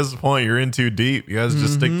 Like at this point, you're in too deep. You guys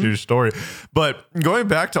just stick to your story. But going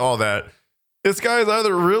back to all that, this guy is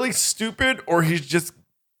either really stupid or he's just,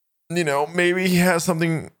 maybe he has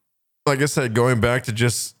something, like I said, going back to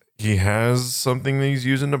just, he has something that he's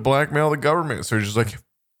using to blackmail the government. So he's just like,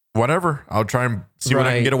 whatever, I'll try and see what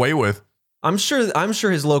I can get away with. I'm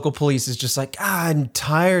sure his local police is just like, I'm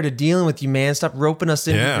tired of dealing with you, man. Stop roping us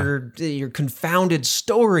into your confounded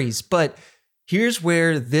stories. But here's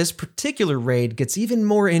where this particular raid gets even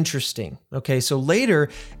more interesting. Okay, so later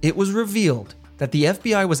it was revealed that the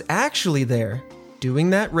FBI was actually there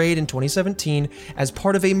doing that raid in 2017 as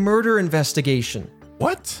part of a murder investigation.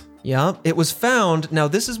 What? Yeah, it was found. Now,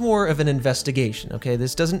 this is more of an investigation, okay?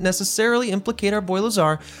 This doesn't necessarily implicate our boy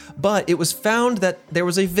Lazar, but it was found that there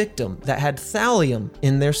was a victim that had thallium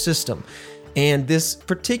in their system. And this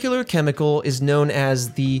particular chemical is known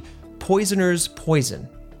as the poisoner's poison.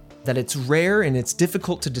 That it's rare and it's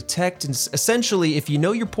difficult to detect. And essentially, if you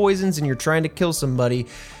know your poisons and you're trying to kill somebody,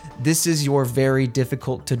 this is your very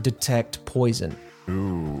difficult to detect poison.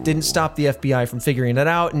 Ooh. Didn't stop the FBI from figuring it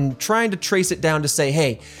out and trying to trace it down to say,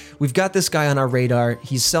 hey, we've got this guy on our radar.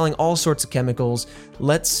 He's selling all sorts of chemicals.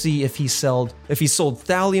 Let's see if he sold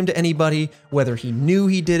thallium to anybody, whether he knew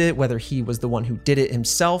he did it, whether he was the one who did it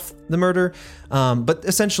himself, the murder. But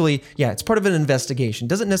essentially, yeah, it's part of an investigation.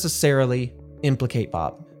 Doesn't necessarily implicate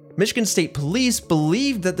Bob. Michigan State Police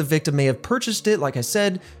believed that the victim may have purchased it, like I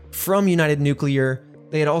said, from United Nuclear.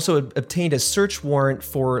 They had also obtained a search warrant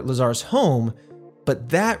for Lazar's home, but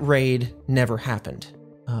that raid never happened.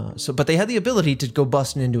 But they had the ability to go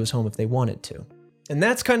busting into his home if they wanted to. And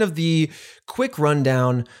that's kind of the quick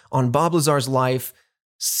rundown on Bob Lazar's life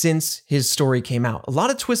since his story came out. A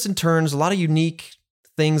lot of twists and turns, a lot of unique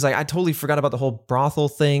things. I totally forgot about the whole brothel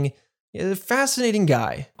thing. Yeah, fascinating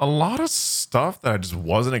guy. A lot of stuff that I just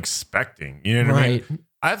wasn't expecting. You know what I mean?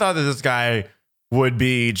 I thought that this guy would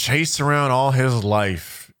be chased around all his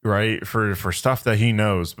life, right? For stuff that he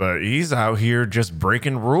knows, but he's out here just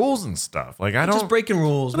breaking rules and stuff. Like just breaking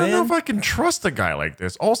rules, man. I don't know if I can trust a guy like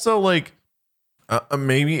this. Also, like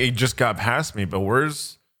maybe it just got past me, but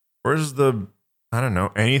where's the, I don't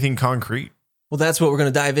know, anything concrete? Well, that's what we're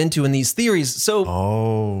going to dive into in these theories.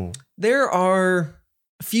 So there are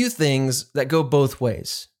a few things that go both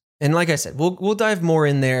ways. And like I said, we'll dive more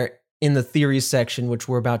in there in the theories section, which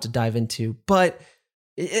we're about to dive into. But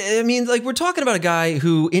I mean, like, we're talking about a guy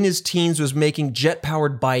who in his teens was making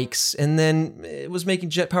jet-powered bikes and then was making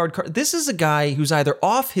jet-powered cars. This is a guy who's either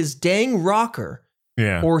off his dang rocker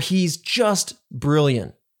or he's just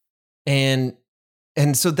brilliant. And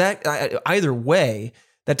And so that either way,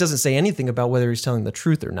 that doesn't say anything about whether he's telling the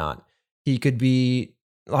truth or not. He could be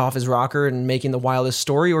off his rocker and making the wildest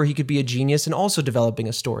story, or he could be a genius and also developing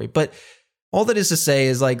a story. But all that is to say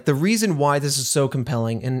is like the reason why this is so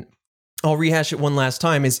compelling, and I'll rehash it one last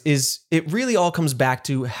time, is it really all comes back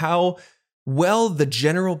to how well the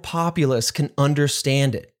general populace can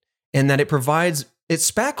understand it, and that it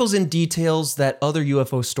spackles in details that other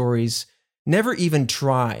UFO stories never even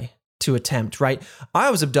try to attempt, right? I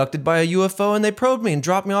was abducted by a UFO and they probed me and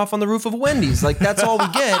dropped me off on the roof of Wendy's. Like, that's all we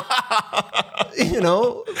get,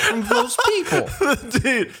 from those people.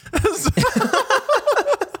 Dude.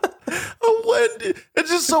 Wendy. It's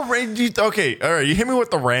just so random. Okay, all right. You hit me with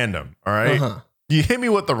the random, all right? Uh-huh. You hit me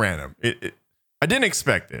with the random. I didn't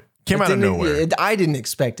expect it. Came out of nowhere. I didn't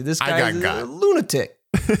expect it. This guy's a lunatic.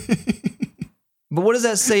 But what does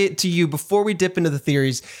that say to you before we dip into the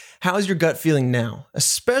theories? How's your gut feeling now?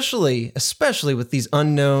 Especially with these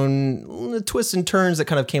unknown twists and turns that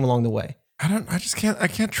kind of came along the way. I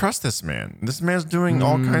can't trust this man. This man's doing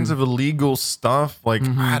all kinds of illegal stuff. Like,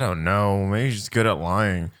 I don't know. Maybe he's just good at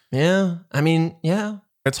lying. Yeah. I mean, yeah.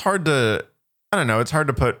 It's hard to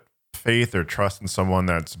put faith or trust in someone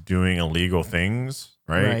that's doing illegal things,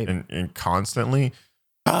 right? And constantly.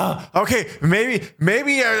 Okay, maybe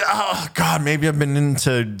maybe I've been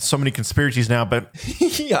into so many conspiracies now, but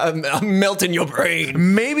yeah, I'm melting your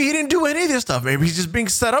brain. Maybe he didn't do any of this stuff. Maybe he's just being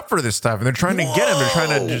set up for this stuff, and they're trying to get him. They're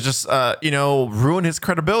trying to just ruin his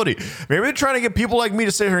credibility. Maybe they're trying to get people like me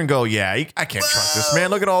to sit here and go, yeah, I can't trust this man.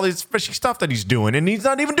 Look at all these fishy stuff that he's doing, and he's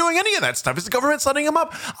not even doing any of that stuff. Is the government setting him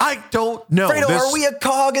up? I don't know. Fredo, are we a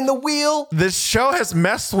cog in the wheel? This show has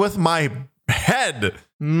messed with my head.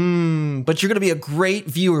 But you're going to be a great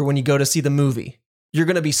viewer when you go to see the movie. You're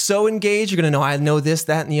going to be so engaged. You're going to know I know this,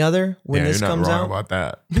 that, and the other when this comes out. You're not wrong about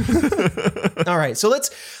that. All right, so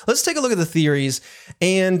let's take a look at the theories.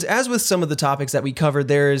 And as with some of the topics that we covered,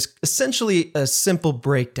 there is essentially a simple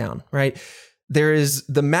breakdown, right? There is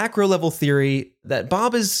the macro level theory that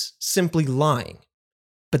Bob is simply lying.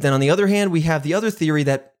 But then on the other hand, we have the other theory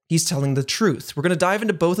that he's telling the truth. We're going to dive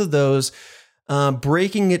into both of those,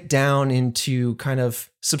 breaking it down into kind of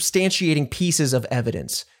substantiating pieces of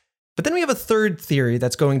evidence. But then we have a third theory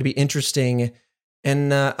that's going to be interesting,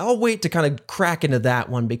 and I'll wait to kind of crack into that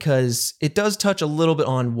one because it does touch a little bit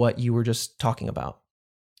on what you were just talking about.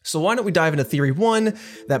 So why don't we dive into theory one,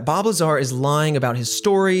 that Bob Lazar is lying about his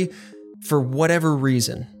story for whatever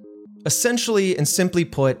reason. Essentially and simply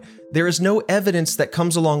put, there is no evidence that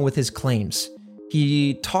comes along with his claims.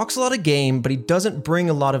 He talks a lot of game, but he doesn't bring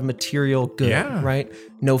a lot of material good, right?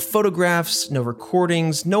 No photographs, no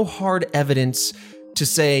recordings, no hard evidence to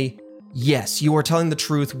say, yes, you are telling the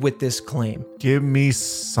truth with this claim. Give me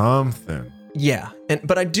something. Yeah,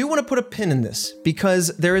 but I do want to put a pin in this because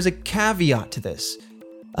there is a caveat to this.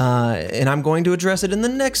 And I'm going to address it in the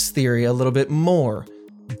next theory a little bit more.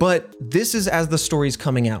 But this is as the story's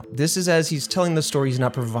coming out. This is as he's telling the story, he's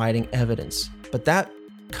not providing evidence. But that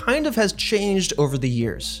kind of has changed over the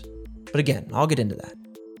years. But again, I'll get into that.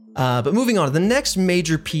 But moving on, the next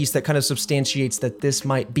major piece that kind of substantiates that this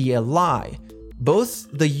might be a lie. Both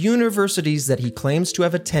the universities that he claims to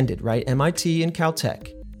have attended, right, MIT and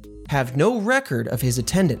Caltech, have no record of his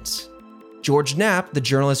attendance. George Knapp, the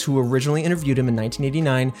journalist who originally interviewed him in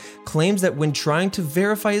 1989, claims that when trying to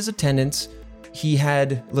verify his attendance,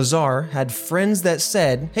 Lazar had friends that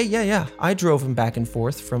said, hey, yeah, I drove him back and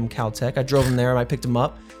forth from Caltech. I drove him there and I picked him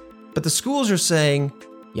up. But the schools are saying,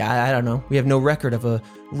 yeah, I don't know. We have no record of a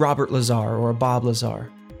Robert Lazar or a Bob Lazar.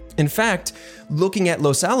 In fact, looking at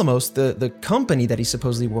Los Alamos, the company that he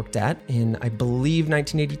supposedly worked at in, I believe,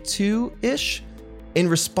 1982-ish, in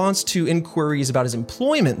response to inquiries about his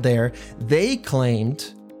employment there, they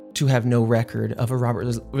claimed to have no record of a Robert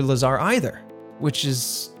Lazar either, which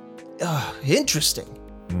is interesting.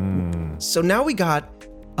 So now we got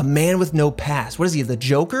a man with no past. What is he, the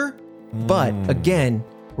Joker? But again,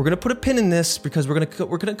 we're gonna put a pin in this because we're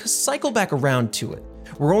gonna cycle back around to it.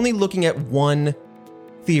 We're only looking at one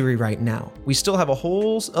theory right now. We still have a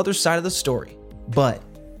whole other side of the story, but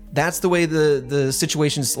that's the way the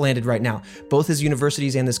situation's landed right now. Both his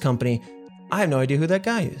universities and this company, I have no idea who that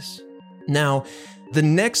guy is. Now, the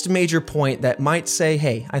next major point that might say,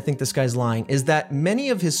 hey, I think this guy's lying, is that many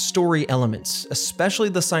of his story elements, especially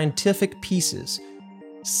the scientific pieces,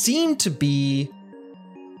 seem to be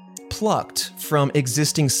plucked from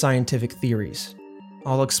existing scientific theories.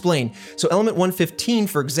 I'll explain. So element 115,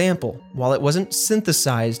 for example, while it wasn't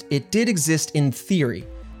synthesized, it did exist in theory,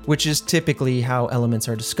 which is typically how elements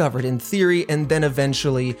are discovered, in theory, and then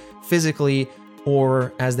eventually physically,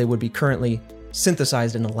 or as they would be currently,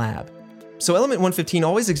 synthesized in a lab. So element 115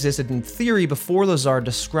 always existed in theory before Lazar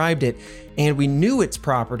described it, and we knew its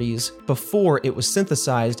properties before it was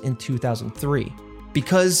synthesized in 2003.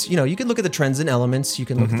 Because, you can look at the trends in elements, you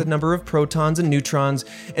can look at the number of protons and neutrons,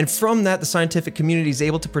 and from that, the scientific community is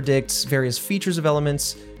able to predict various features of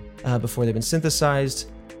elements before they've been synthesized.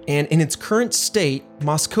 And in its current state,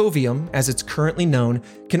 moscovium, as it's currently known,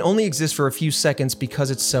 can only exist for a few seconds because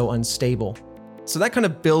it's so unstable. So that kind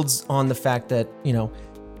of builds on the fact that,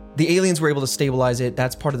 the aliens were able to stabilize it.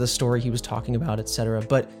 That's part of the story he was talking about, etc.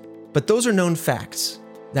 But those are known facts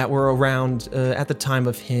that were around at the time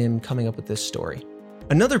of him coming up with this story.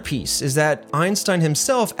 Another piece is that Einstein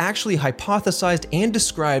himself actually hypothesized and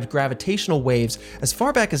described gravitational waves as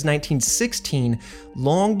far back as 1916,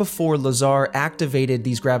 long before Lazar activated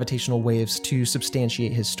these gravitational waves to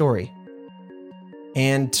substantiate his story.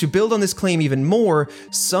 And to build on this claim even more,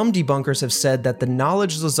 some debunkers have said that the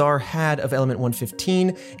knowledge Lazar had of element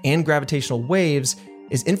 115 and gravitational waves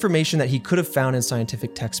is information that he could have found in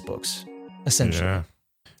scientific textbooks, essentially. Yeah.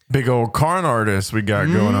 Big old con artist we got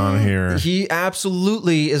going on here. He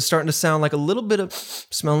absolutely is starting to sound like a little bit of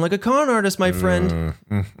smelling like a con artist, my friend.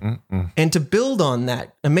 And to build on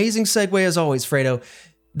that, amazing segue as always, Fredo,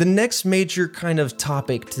 the next major kind of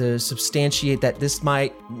topic to substantiate that this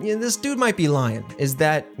dude might be lying is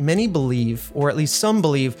that many believe, or at least some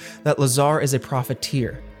believe, that Lazar is a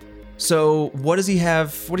profiteer. So what does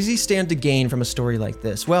he stand to gain from a story like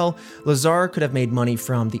this? Well, Lazar could have made money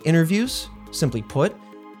from the interviews, simply put.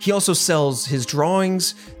 He also sells his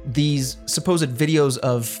drawings, these supposed videos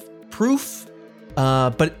of proof,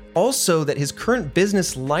 but also that his current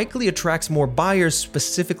business likely attracts more buyers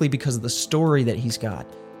specifically because of the story that he's got,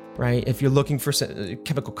 right? If you're looking for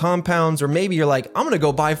chemical compounds, or maybe you're like, I'm gonna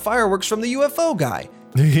go buy fireworks from the UFO guy.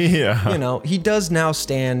 Yeah. He does now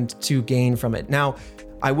stand to gain from it. Now,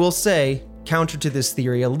 I will say, counter to this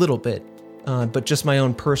theory a little bit, but just my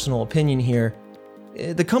own personal opinion here,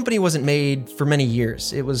 the company wasn't made for many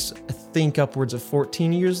years. It was, I think, upwards of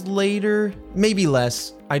 14 years later, maybe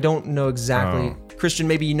less. I don't know exactly. Christian,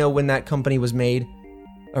 maybe you know when that company was made,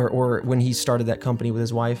 or when he started that company with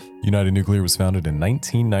his wife. United Nuclear was founded in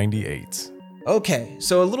 1998. Okay,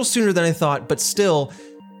 so a little sooner than I thought, but still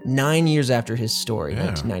 9 years after his story,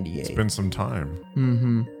 1998. It's been some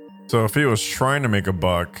time. So if he was trying to make a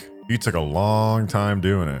buck, he took a long time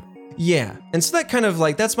doing it. Yeah, and so that kind of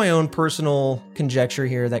that's my own personal conjecture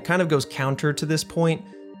here that kind of goes counter to this point.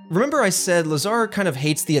 Remember I said Lazar kind of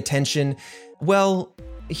hates the attention? Well,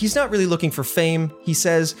 he's not really looking for fame, he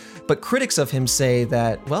says, but critics of him say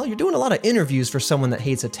that, well, you're doing a lot of interviews for someone that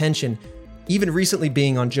hates attention, even recently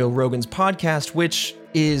being on Joe Rogan's podcast, which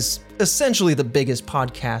is essentially the biggest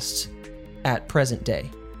podcast at present day.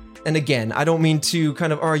 And again, I don't mean to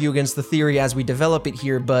kind of argue against the theory as we develop it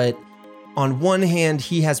here, but on one hand,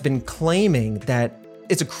 he has been claiming that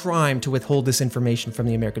it's a crime to withhold this information from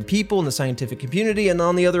the American people and the scientific community. And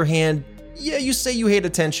on the other hand, yeah, you say you hate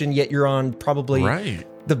attention, yet you're on probably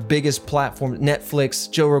the biggest platform, Netflix,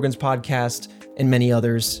 Joe Rogan's podcast, and many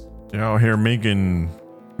others. You're out here making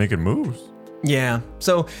moves. Yeah,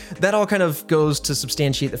 so that all kind of goes to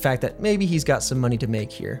substantiate the fact that maybe he's got some money to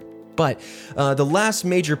make here. But the last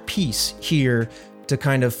major piece here to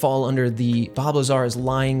kind of fall under the Bob Lazar is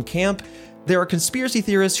lying camp, there are conspiracy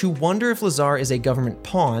theorists who wonder if Lazar is a government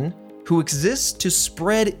pawn who exists to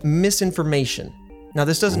spread misinformation. Now,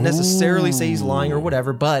 this doesn't necessarily say he's lying or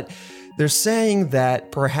whatever, but they're saying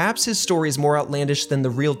that perhaps his story is more outlandish than the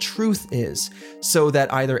real truth is, so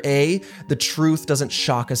that either A, the truth doesn't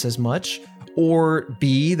shock us as much, or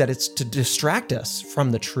B, that it's to distract us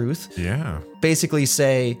from the truth. Yeah. Basically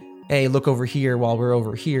say, hey, look over here while we're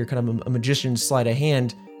over here, kind of a magician's sleight of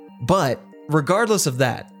hand. But regardless of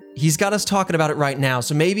that, he's got us talking about it right now.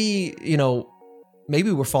 So maybe,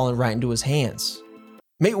 maybe we're falling right into his hands.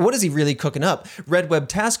 Maybe, what is he really cooking up? Red Web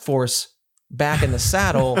Task Force back in the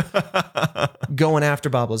saddle, going after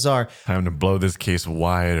Bob Lazar. Time to blow this case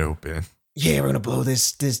wide open. Yeah, we're going to blow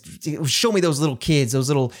this. Show me those little kids, those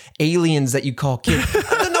little aliens that you call kids.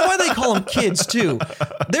 I don't know why they call them kids, too.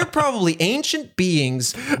 They're probably ancient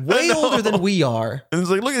beings, way older than we are. And it's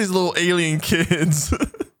like, look at these little alien kids.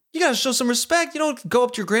 You got to show some respect. You don't go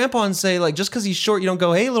up to your grandpa and say, just because he's short, you don't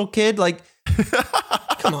go, hey, little kid.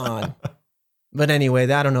 Come on. But anyway,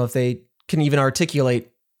 I don't know if they can even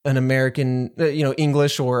articulate an American,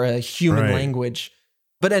 English or a human language.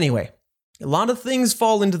 But anyway. A lot of things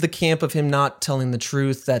fall into the camp of him not telling the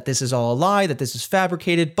truth, that this is all a lie, that this is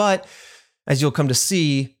fabricated. But as you'll come to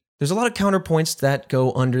see, there's a lot of counterpoints that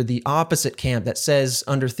go under the opposite camp that says,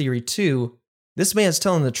 under Theory 2, this man's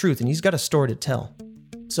telling the truth and he's got a story to tell.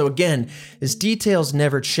 So again, his details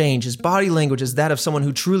never change. His body language is that of someone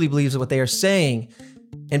who truly believes what they are saying.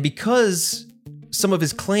 And because some of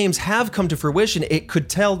his claims have come to fruition, it could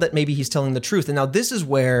tell that maybe he's telling the truth. And now this is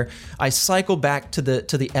where I cycle back to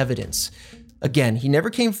the evidence. Again, he never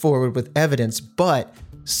came forward with evidence, but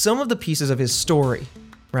some of the pieces of his story,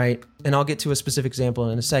 right? And I'll get to a specific example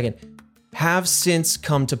in a second, have since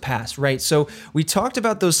come to pass, right? So we talked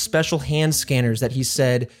about those special hand scanners that he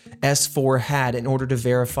said S4 had in order to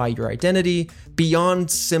verify your identity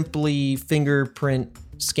beyond simply fingerprint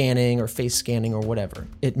scanning or face scanning or whatever.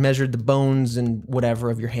 It measured the bones and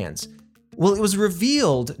whatever of your hands. Well, it was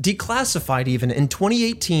revealed, declassified even, in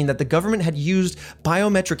 2018 that the government had used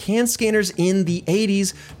biometric hand scanners in the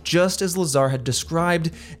 80s, just as Lazar had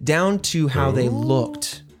described, down to how they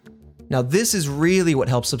looked. Now, this is really what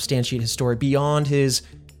helps substantiate his story beyond his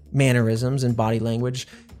mannerisms and body language.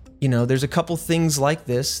 You know, there's a couple things like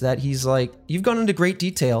this that he's like, you've gone into great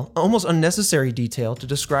detail, almost unnecessary detail to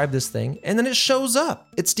describe this thing, and then it shows up.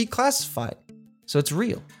 It's declassified. So it's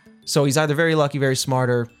real. So he's either very lucky, very smart,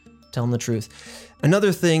 or telling the truth.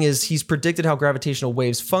 Another thing is he's predicted how gravitational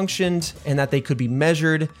waves functioned and that they could be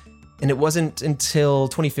measured. And it wasn't until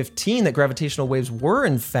 2015 that gravitational waves were,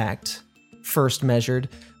 in fact, first measured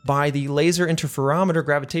by the Laser Interferometer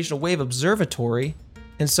Gravitational Wave Observatory.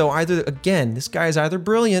 And so either, again, this guy is either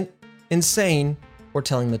brilliant, insane, or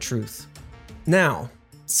telling the truth. Now,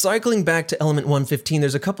 cycling back to element 115,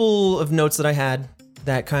 there's a couple of notes that I had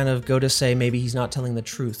that kind of go to say maybe he's not telling the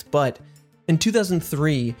truth. But in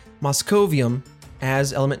 2003, Moscovium,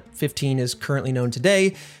 as element 15 is currently known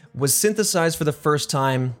today, was synthesized for the first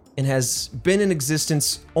time and has been in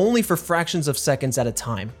existence only for fractions of seconds at a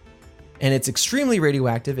time. And it's extremely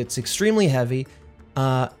radioactive, it's extremely heavy,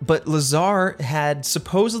 but Lazar had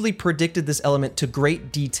supposedly predicted this element to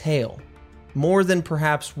great detail, more than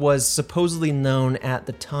perhaps was supposedly known at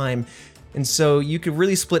the time. And so you could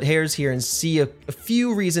really split hairs here and see a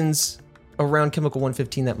few reasons around Chemical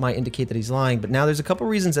 115 that might indicate that he's lying, but now there's a couple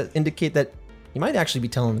reasons that indicate that he might actually be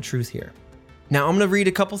telling the truth here. Now I'm going to read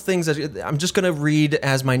a couple things that I'm just going to read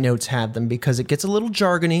as my notes have them because it gets a little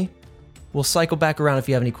jargony. We'll cycle back around if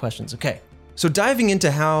you have any questions. Okay. So diving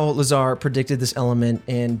into how Lazar predicted this element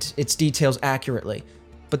and its details accurately.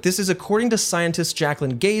 But this is according to scientist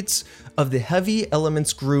Jacqueline Gates of the Heavy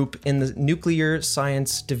Elements Group in the Nuclear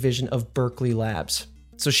Science Division of Berkeley Labs.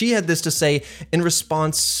 So she had this to say in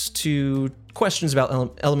response to questions about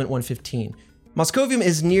element 115. Moscovium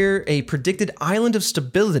is near a predicted island of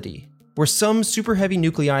stability where some super heavy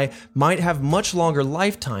nuclei might have much longer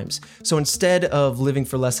lifetimes. So instead of living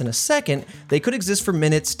for less than a second, they could exist for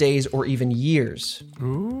minutes, days, or even years.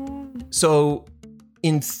 Ooh. So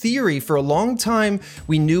in theory, for a long time,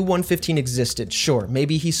 we knew 115 existed. Sure,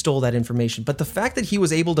 maybe he stole that information. But the fact that he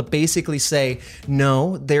was able to basically say,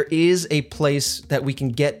 no, there is a place that we can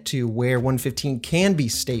get to where 115 can be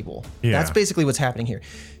stable. Yeah. That's basically what's happening here.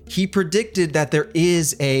 He predicted that there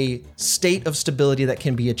is a state of stability that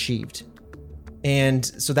can be achieved. And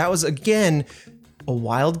so that was, again, a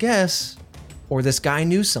wild guess, or this guy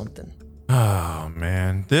knew something. Oh,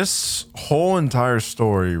 man. This whole entire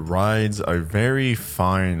story rides a very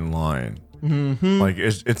fine line. Mm-hmm. Like,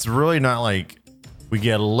 it's really not like we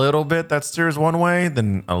get a little bit that steers one way,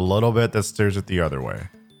 then a little bit that steers it the other way.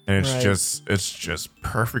 And it's just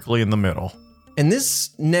perfectly in the middle. And this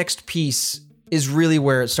next piece is really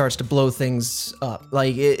where it starts to blow things up.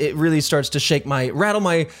 Like it really starts to rattle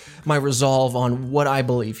my resolve on what I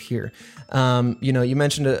believe here. You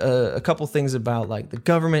mentioned a couple things about like the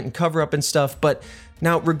government and cover up and stuff, but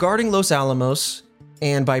now regarding Los Alamos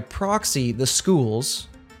and by proxy, the schools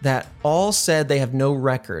that all said they have no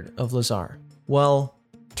record of Lazar. Well,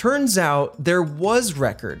 turns out there was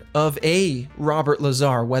record of a Robert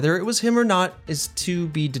Lazar. Whether it was him or not is to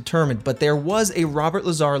be determined, but there was a Robert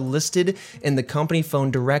Lazar listed in the company phone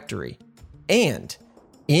directory. And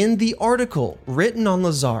in the article written on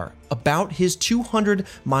Lazar about his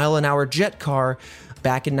 200-mile-an-hour jet car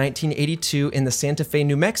back in 1982 in the Santa Fe,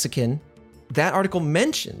 New Mexican, that article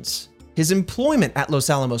mentions his employment at Los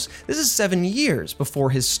Alamos. This is 7 years before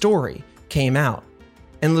his story came out.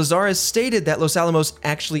 And Lazar has stated that Los Alamos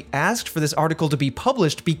actually asked for this article to be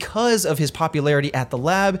published because of his popularity at the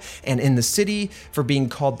lab and in the city for being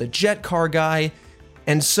called the jet car guy.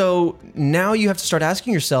 And so now you have to start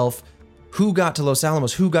asking yourself, who got to Los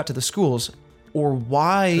Alamos? Who got to the schools? Or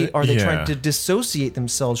why are they trying to dissociate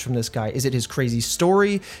themselves from this guy? Is it his crazy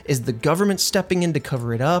story? Is the government stepping in to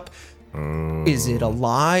cover it up? Is it a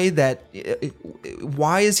lie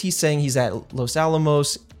why is he saying he's at Los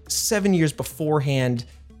Alamos 7 years beforehand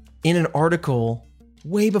in an article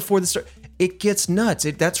way before the start? it gets nuts.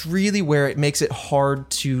 That's really where it makes it hard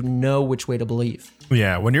to know which way to believe.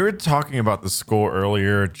 Yeah, when you were talking about the school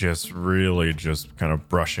earlier, just really just kind of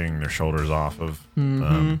brushing their shoulders off of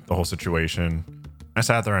the whole situation, I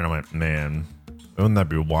sat there and I went, man, wouldn't that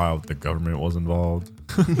be wild if the government was involved?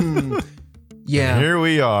 Yeah. And here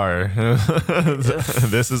we are.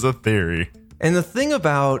 This is a theory. And the thing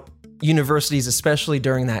about universities, especially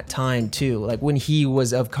during that time too, like when he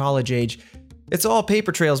was of college age, it's all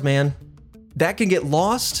paper trails, man. That can get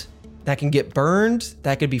lost, that can get burned,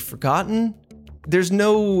 that could be forgotten. There's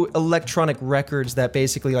no electronic records that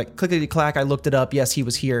basically like clickety clack, I looked it up, yes, he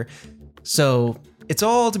was here. So it's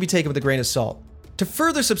all to be taken with a grain of salt. To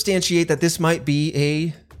further substantiate that this might be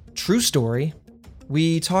a true story,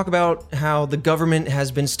 we talk about how the government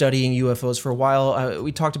has been studying UFOs for a while.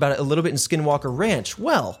 We talked about it a little bit in Skinwalker Ranch.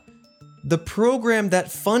 Well, the program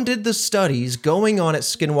that funded the studies going on at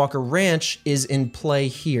Skinwalker Ranch is in play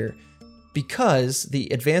here because the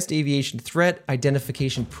Advanced Aviation Threat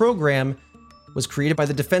Identification Program was created by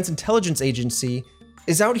the Defense Intelligence Agency,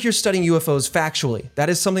 is out here studying UFOs factually. That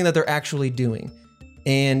is something that they're actually doing.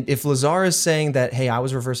 And if Lazar is saying that, hey, I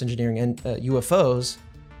was reverse engineering and UFOs,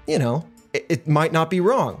 you know, it might not be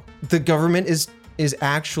wrong. The government is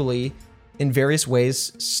actually, in various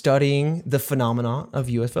ways, studying the phenomena of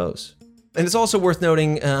UFOs. And it's also worth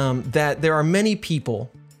noting that there are many people,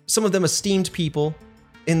 some of them esteemed people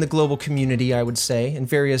in the global community, I would say, in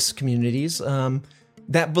various communities,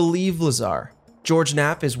 that believe Lazar. George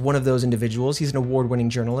Knapp is one of those individuals. He's an award-winning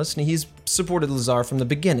journalist, and he's supported Lazar from the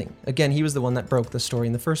beginning. Again, he was the one that broke the story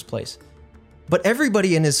in the first place. But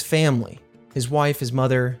everybody in his family, his wife, his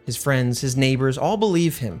mother, his friends, his neighbors, all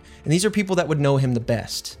believe him. And these are people that would know him the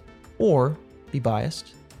best, or be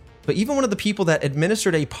biased. But even one of the people that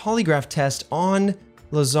administered a polygraph test on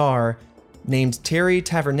Lazar, named Terry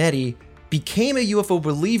Tavernetti, became a UFO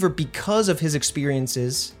believer because of his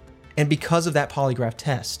experiences and because of that polygraph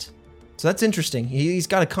test. So that's interesting. He's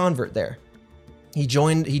got a convert there. He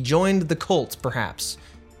joined the cult, perhaps,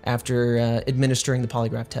 after administering the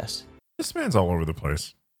polygraph test. This man's all over the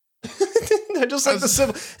place. Just like the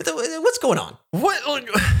civil. What's going on? What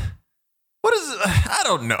is it? I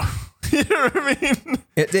don't know. You know what I mean?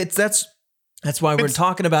 That's why we're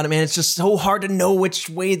talking about it, man. It's just so hard to know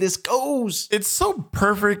which way this goes. It's so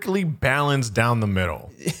perfectly balanced down the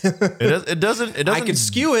middle. It doesn't. I could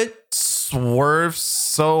skew it. Swerve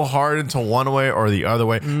so hard into one way or the other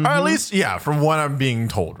way, or at least, yeah, from what I'm being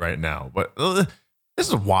told right now. But this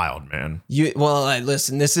is wild, man.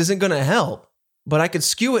 Listen, this isn't going to help. But I could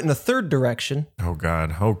skew it in a third direction. Oh,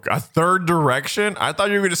 God. A third direction? I thought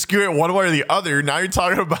you were going to skew it one way or the other. Now you're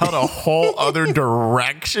talking about a whole other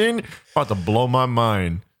direction? About to blow my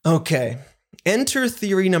mind. Okay. Enter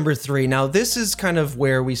theory number 3. Now, this is kind of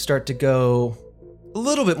where we start to go a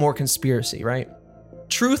little bit more conspiracy, right?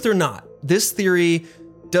 Truth or not, this theory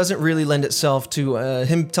doesn't really lend itself to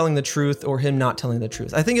him telling the truth or him not telling the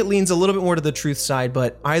truth. I think it leans a little bit more to the truth side,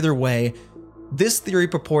 but either way, this theory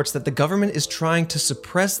purports that the government is trying to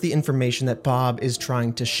suppress the information that Bob is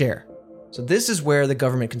trying to share. So this is where the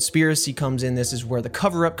government conspiracy comes in, this is where the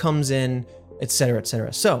cover-up comes in, etc.,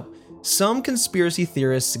 etc. So, some conspiracy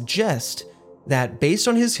theorists suggest that based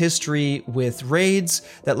on his history with raids,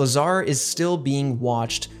 that Lazar is still being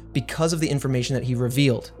watched because of the information that he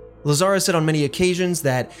revealed. Lazar has said on many occasions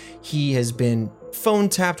that he has been phone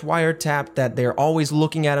tapped, wiretapped, that they're always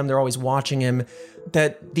looking at him, they're always watching him,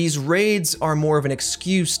 that these raids are more of an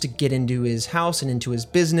excuse to get into his house and into his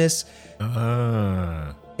business.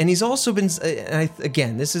 And he's also been,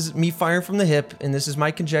 again, this is me firing from the hip, and this is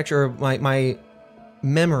my conjecture, or my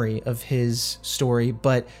memory of his story,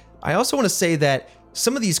 but I also want to say that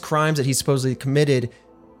some of these crimes that he supposedly committed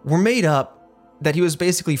were made up, that he was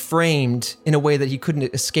basically framed in a way that he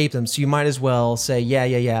couldn't escape them. So you might as well say,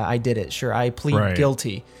 yeah, I did it. Sure, I plead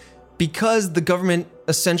guilty. Because the government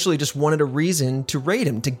essentially just wanted a reason to raid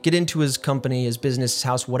him, to get into his company, his business, his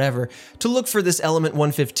house, whatever, to look for this Element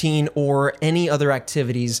 115 or any other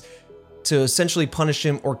activities to essentially punish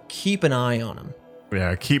him or keep an eye on him.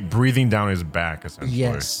 Yeah, keep breathing down his back, essentially.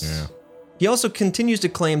 Yes. Yeah. He also continues to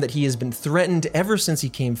claim that he has been threatened ever since he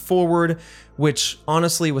came forward, which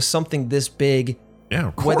honestly was something this big. Yeah,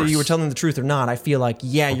 of course. Whether you were telling the truth or not, I feel like,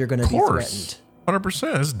 you're going to be threatened.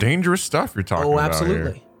 100%. It's dangerous stuff you're talking about. Oh,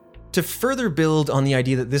 absolutely. Here. To further build on the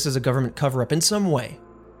idea that this is a government cover-up in some way,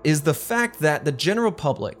 is the fact that the general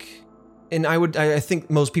public, and I think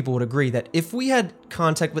most people would agree, that if we had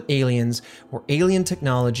contact with aliens or alien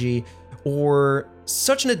technology or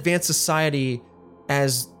such an advanced society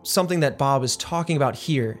as something that Bob is talking about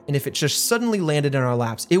here, and if it just suddenly landed in our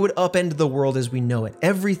laps, it would upend the world as we know it.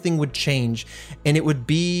 Everything would change, and it would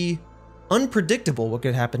be unpredictable what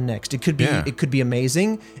could happen next. It could be Yeah. it could be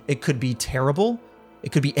amazing, it could be terrible,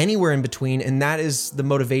 it could be anywhere in between, and that is the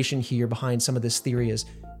motivation here behind some of this theory is,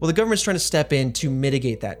 well, the government's trying to step in to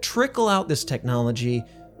mitigate that, trickle out this technology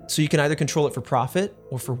so you can either control it for profit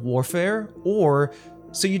or for warfare, or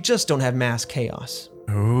so you just don't have mass chaos.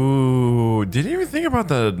 Ooh, didn't even think about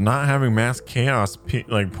the not having mass chaos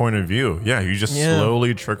point of view. Yeah, you just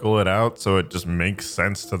slowly trickle it out so it just makes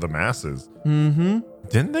sense to the masses.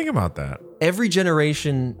 Didn't think about that. Every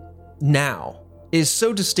generation now is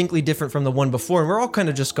so distinctly different from the one before, and we're all kind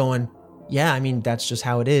of just going, yeah, I mean, that's just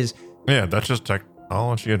how it is. Yeah, that's just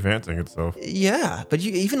technology advancing itself. Yeah, but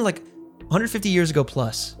you even like 150 years ago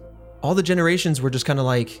plus, all the generations were just kind of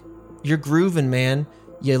like, you're grooving, man.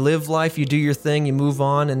 You live life, you do your thing, you move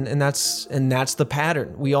on, and that's the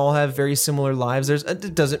pattern. We all have very similar lives.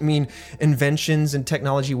 It doesn't mean inventions and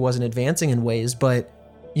technology wasn't advancing in ways, but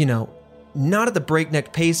not at the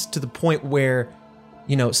breakneck pace to the point where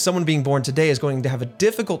someone being born today is going to have a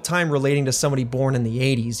difficult time relating to somebody born in the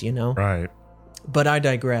 80s. Right. But I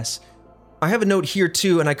digress. I have a note here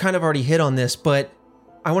too, and I kind of already hit on this, but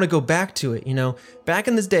I want to go back to it. Back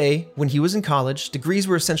in this day when he was in college, degrees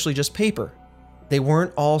were essentially just paper. They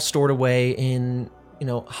weren't all stored away in,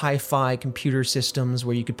 hi-fi computer systems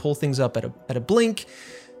where you could pull things up at a blink.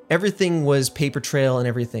 Everything was paper trail and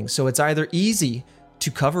everything. So it's either easy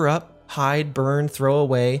to cover up, hide, burn, throw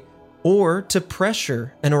away, or to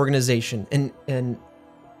pressure an organization, an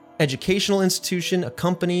educational institution, a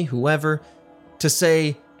company, whoever, to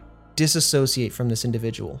say, disassociate from this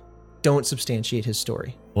individual. Don't substantiate his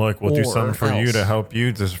story. Like, we'll do something for you else. to help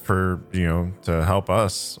you, just for, to help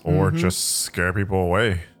us, or just scare people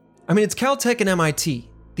away. I mean, it's Caltech and MIT.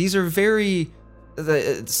 These are very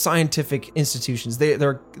scientific institutions.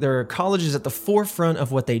 They're colleges at the forefront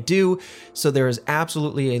of what they do. So there is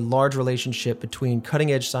absolutely a large relationship between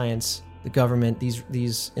cutting edge science, the government,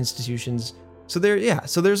 these institutions. So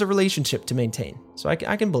there's a relationship to maintain. So I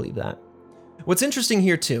can believe that. What's interesting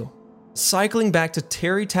here too, cycling back to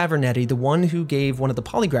Terry Tavernetti, the one who gave one of the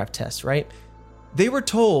polygraph tests, right? They were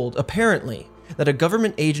told, apparently, that a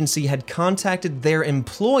government agency had contacted their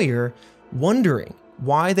employer wondering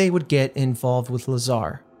why they would get involved with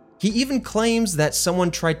Lazar. He even claims that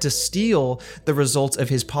someone tried to steal the results of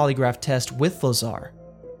his polygraph test with Lazar,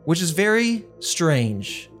 which is very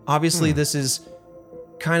strange. Obviously, this is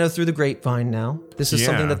kind of through the grapevine now. This is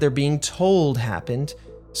something that they're being told happened,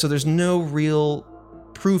 so there's no real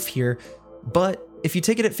proof here. But if you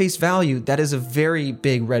take it at face value, that is a very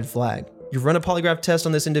big red flag. You run a polygraph test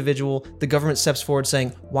on this individual, the government steps forward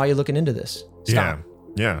saying, why are you looking into this? Stop.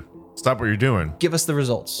 Yeah. Stop what you're doing. Give us the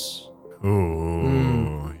results.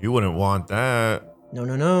 Ooh, you wouldn't want that.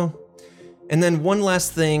 No. And then one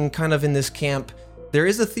last thing, kind of in this camp, there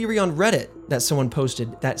is a theory on Reddit that someone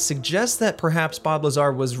posted that suggests that perhaps Bob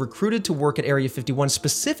Lazar was recruited to work at Area 51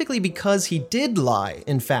 specifically because he did lie,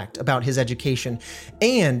 in fact, about his education.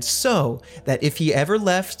 And so that if he ever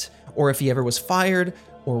left, or if he ever was fired,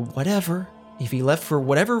 or whatever, if he left for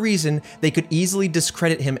whatever reason, they could easily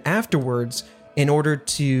discredit him afterwards in order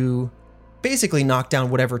to basically knock down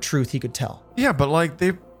whatever truth he could tell. Yeah, but like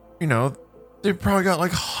they probably got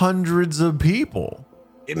like hundreds of people.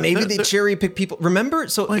 Maybe they cherry pick people. Remember?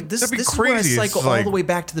 So like, this that'd be is where I crazy. cycle It's all like- the way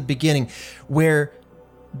back to the beginning, where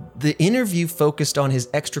the interview focused on his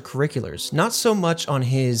extracurriculars, not so much on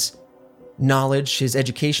his knowledge, his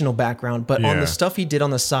educational background, but on Yeah. the stuff he did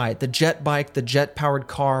on the side, the jet bike, the jet powered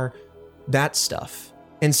car, that stuff.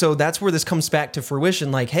 And so that's where this comes back to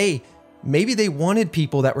fruition. Like, hey, maybe they wanted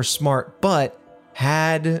people that were smart, but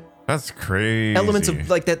had That's crazy. elements of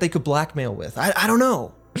like that they could blackmail with. I don't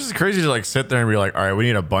know. This is crazy to like sit there and be like, all right, we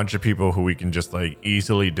need a bunch of people who we can just like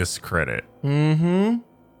easily discredit. Mm-hmm.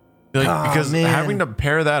 Like, Oh, because man. having to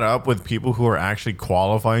pair that up with people who are actually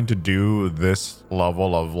qualified to do this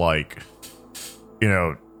level of like,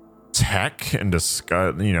 tech and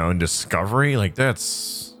discovery, like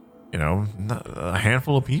that's, not a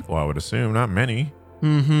handful of people, I would assume, not many.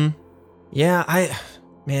 Mm-hmm. Yeah, I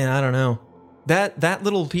don't know. That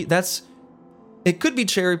little piece, it could be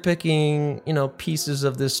cherry picking, pieces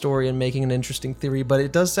of this story and making an interesting theory, but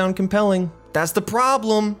it does sound compelling. That's the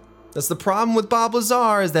problem. That's the problem with Bob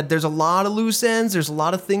Lazar, is that there's a lot of loose ends. There's a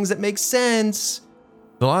lot of things that make sense.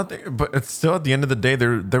 A lot, but it's still at the end of the day,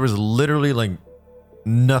 there was literally like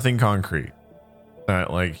nothing concrete. That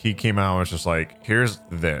like he came out and was just like, here's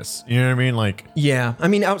this. You know what I mean? Like, Yeah, I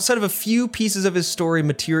mean, outside of a few pieces of his story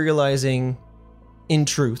materializing in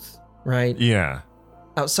truth, right? yeah.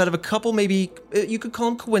 Outside of a couple, maybe you could call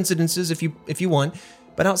them coincidences if you want,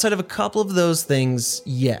 but outside of a couple of those things,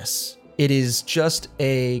 yes, it is just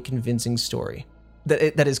a convincing story.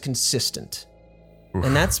 that is consistent.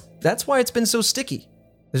 And that's why it's been so sticky.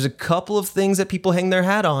 There's a couple of things that people hang their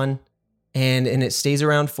hat on, and it stays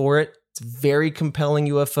around for it. It's a very compelling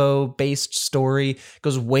UFO-based story. It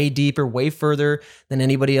goes way deeper, way further than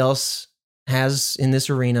anybody else has in this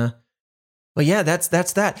arena. But yeah, that's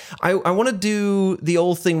that. I want to do the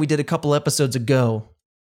old thing we did a couple episodes ago,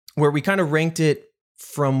 where we kind of ranked it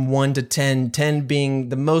from 1 to 10, 10 being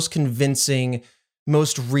the most convincing,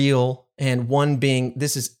 most real, and 1 being,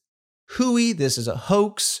 this is hooey, this is a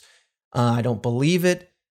hoax, I don't believe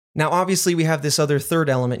it. Now, obviously, we have this other third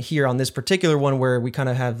element here on this particular one where we kind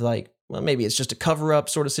of have like, well, maybe it's just a cover-up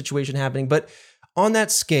sort of situation happening. But on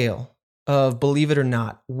that scale of believe it or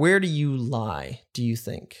not, where do you lie, do you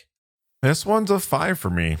think? This one's a 5 for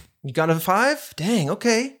me. You got a 5? Dang,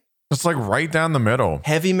 okay. It's like right down the middle.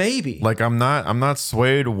 Heavy maybe. Like I'm not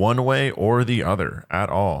swayed one way or the other at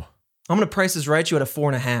all. I'm going to Price Is Right you at a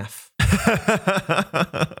 4.5.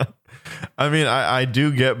 I mean, I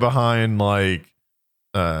do get behind like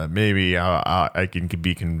maybe I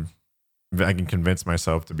can convince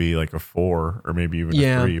myself to be like a 4 or maybe even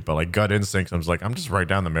a 3, but like gut instincts, I'm just right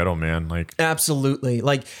down the middle, man. Like absolutely,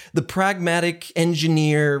 like the pragmatic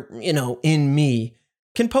engineer, in me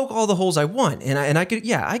can poke all the holes I want, and I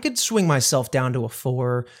could swing myself down to a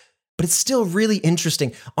 4, but it's still really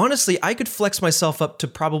interesting. Honestly, I could flex myself up to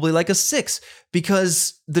probably like a 6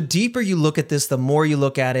 because the deeper you look at this, the more you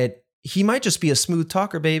look at it, he might just be a smooth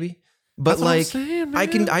talker, baby. But that's like, saying,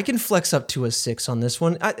 I can flex up to a 6 on this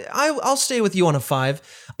one. I'll stay with you on a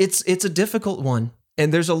 5. It's a difficult one,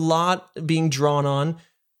 and there's a lot being drawn on,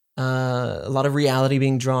 a lot of reality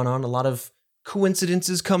being drawn on, a lot of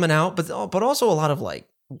coincidences coming out, but also a lot of like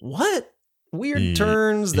what weird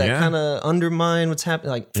turns that kind of undermine what's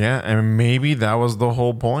happening. Like and maybe that was the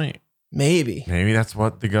whole point. Maybe that's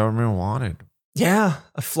what the government wanted. Yeah,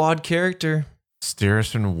 a flawed character. Steer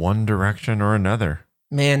us in one direction or another.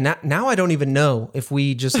 Man, now I don't even know if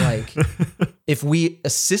we just like if we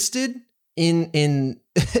assisted in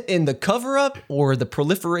the cover up or the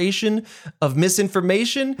proliferation of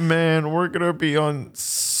misinformation. Man, we're gonna be on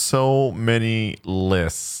so many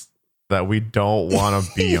lists that we don't want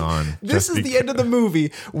to be on. This is the end of the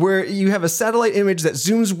movie where you have a satellite image that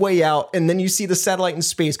zooms way out, and then you see the satellite in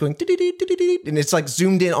space going, and it's like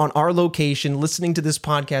zoomed in on our location, listening to this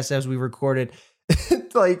podcast as we record it.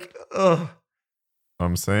 Like, ugh.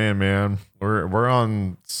 I'm saying, man, we're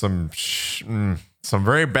on some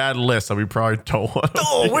very bad lists that we probably don't want.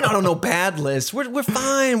 Oh, we're not on no bad list. We're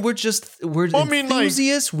fine. We're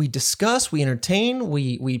enthusiasts. We discuss. We entertain.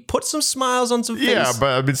 We put some smiles on some faces. Yeah,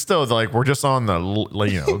 but I mean, still, like we're just on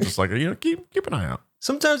the just like keep an eye out.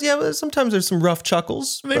 Sometimes, sometimes there's some rough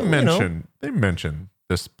chuckles. They mention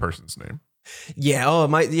this person's name. Yeah. Oh,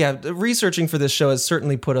 researching for this show has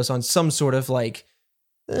certainly put us on some sort of like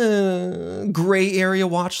gray area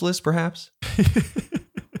watch list, perhaps.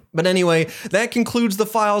 But anyway, that concludes the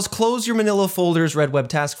files. Close your manila folders, Red Web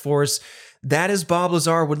Task Force. That is Bob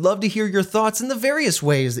Lazar. Would love to hear your thoughts in the various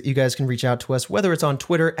ways that you guys can reach out to us, whether it's on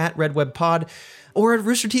Twitter at RedWebPod or at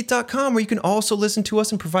roosterteeth.com, where you can also listen to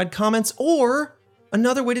us and provide comments, or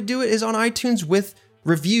another way to do it is on iTunes with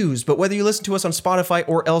reviews. But whether you listen to us on Spotify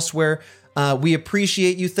or elsewhere, we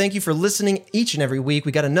appreciate you. Thank you for listening each and every week.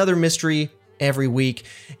 We got another mystery every week.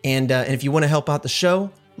 And if you want to help out the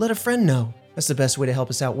show, let a friend know. That's the best way to help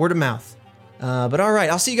us out. Word of mouth. But all right,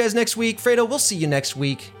 I'll see you guys next week. Fredo, we'll see you next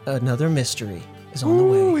week. Another mystery is on the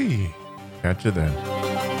way. Catch you then.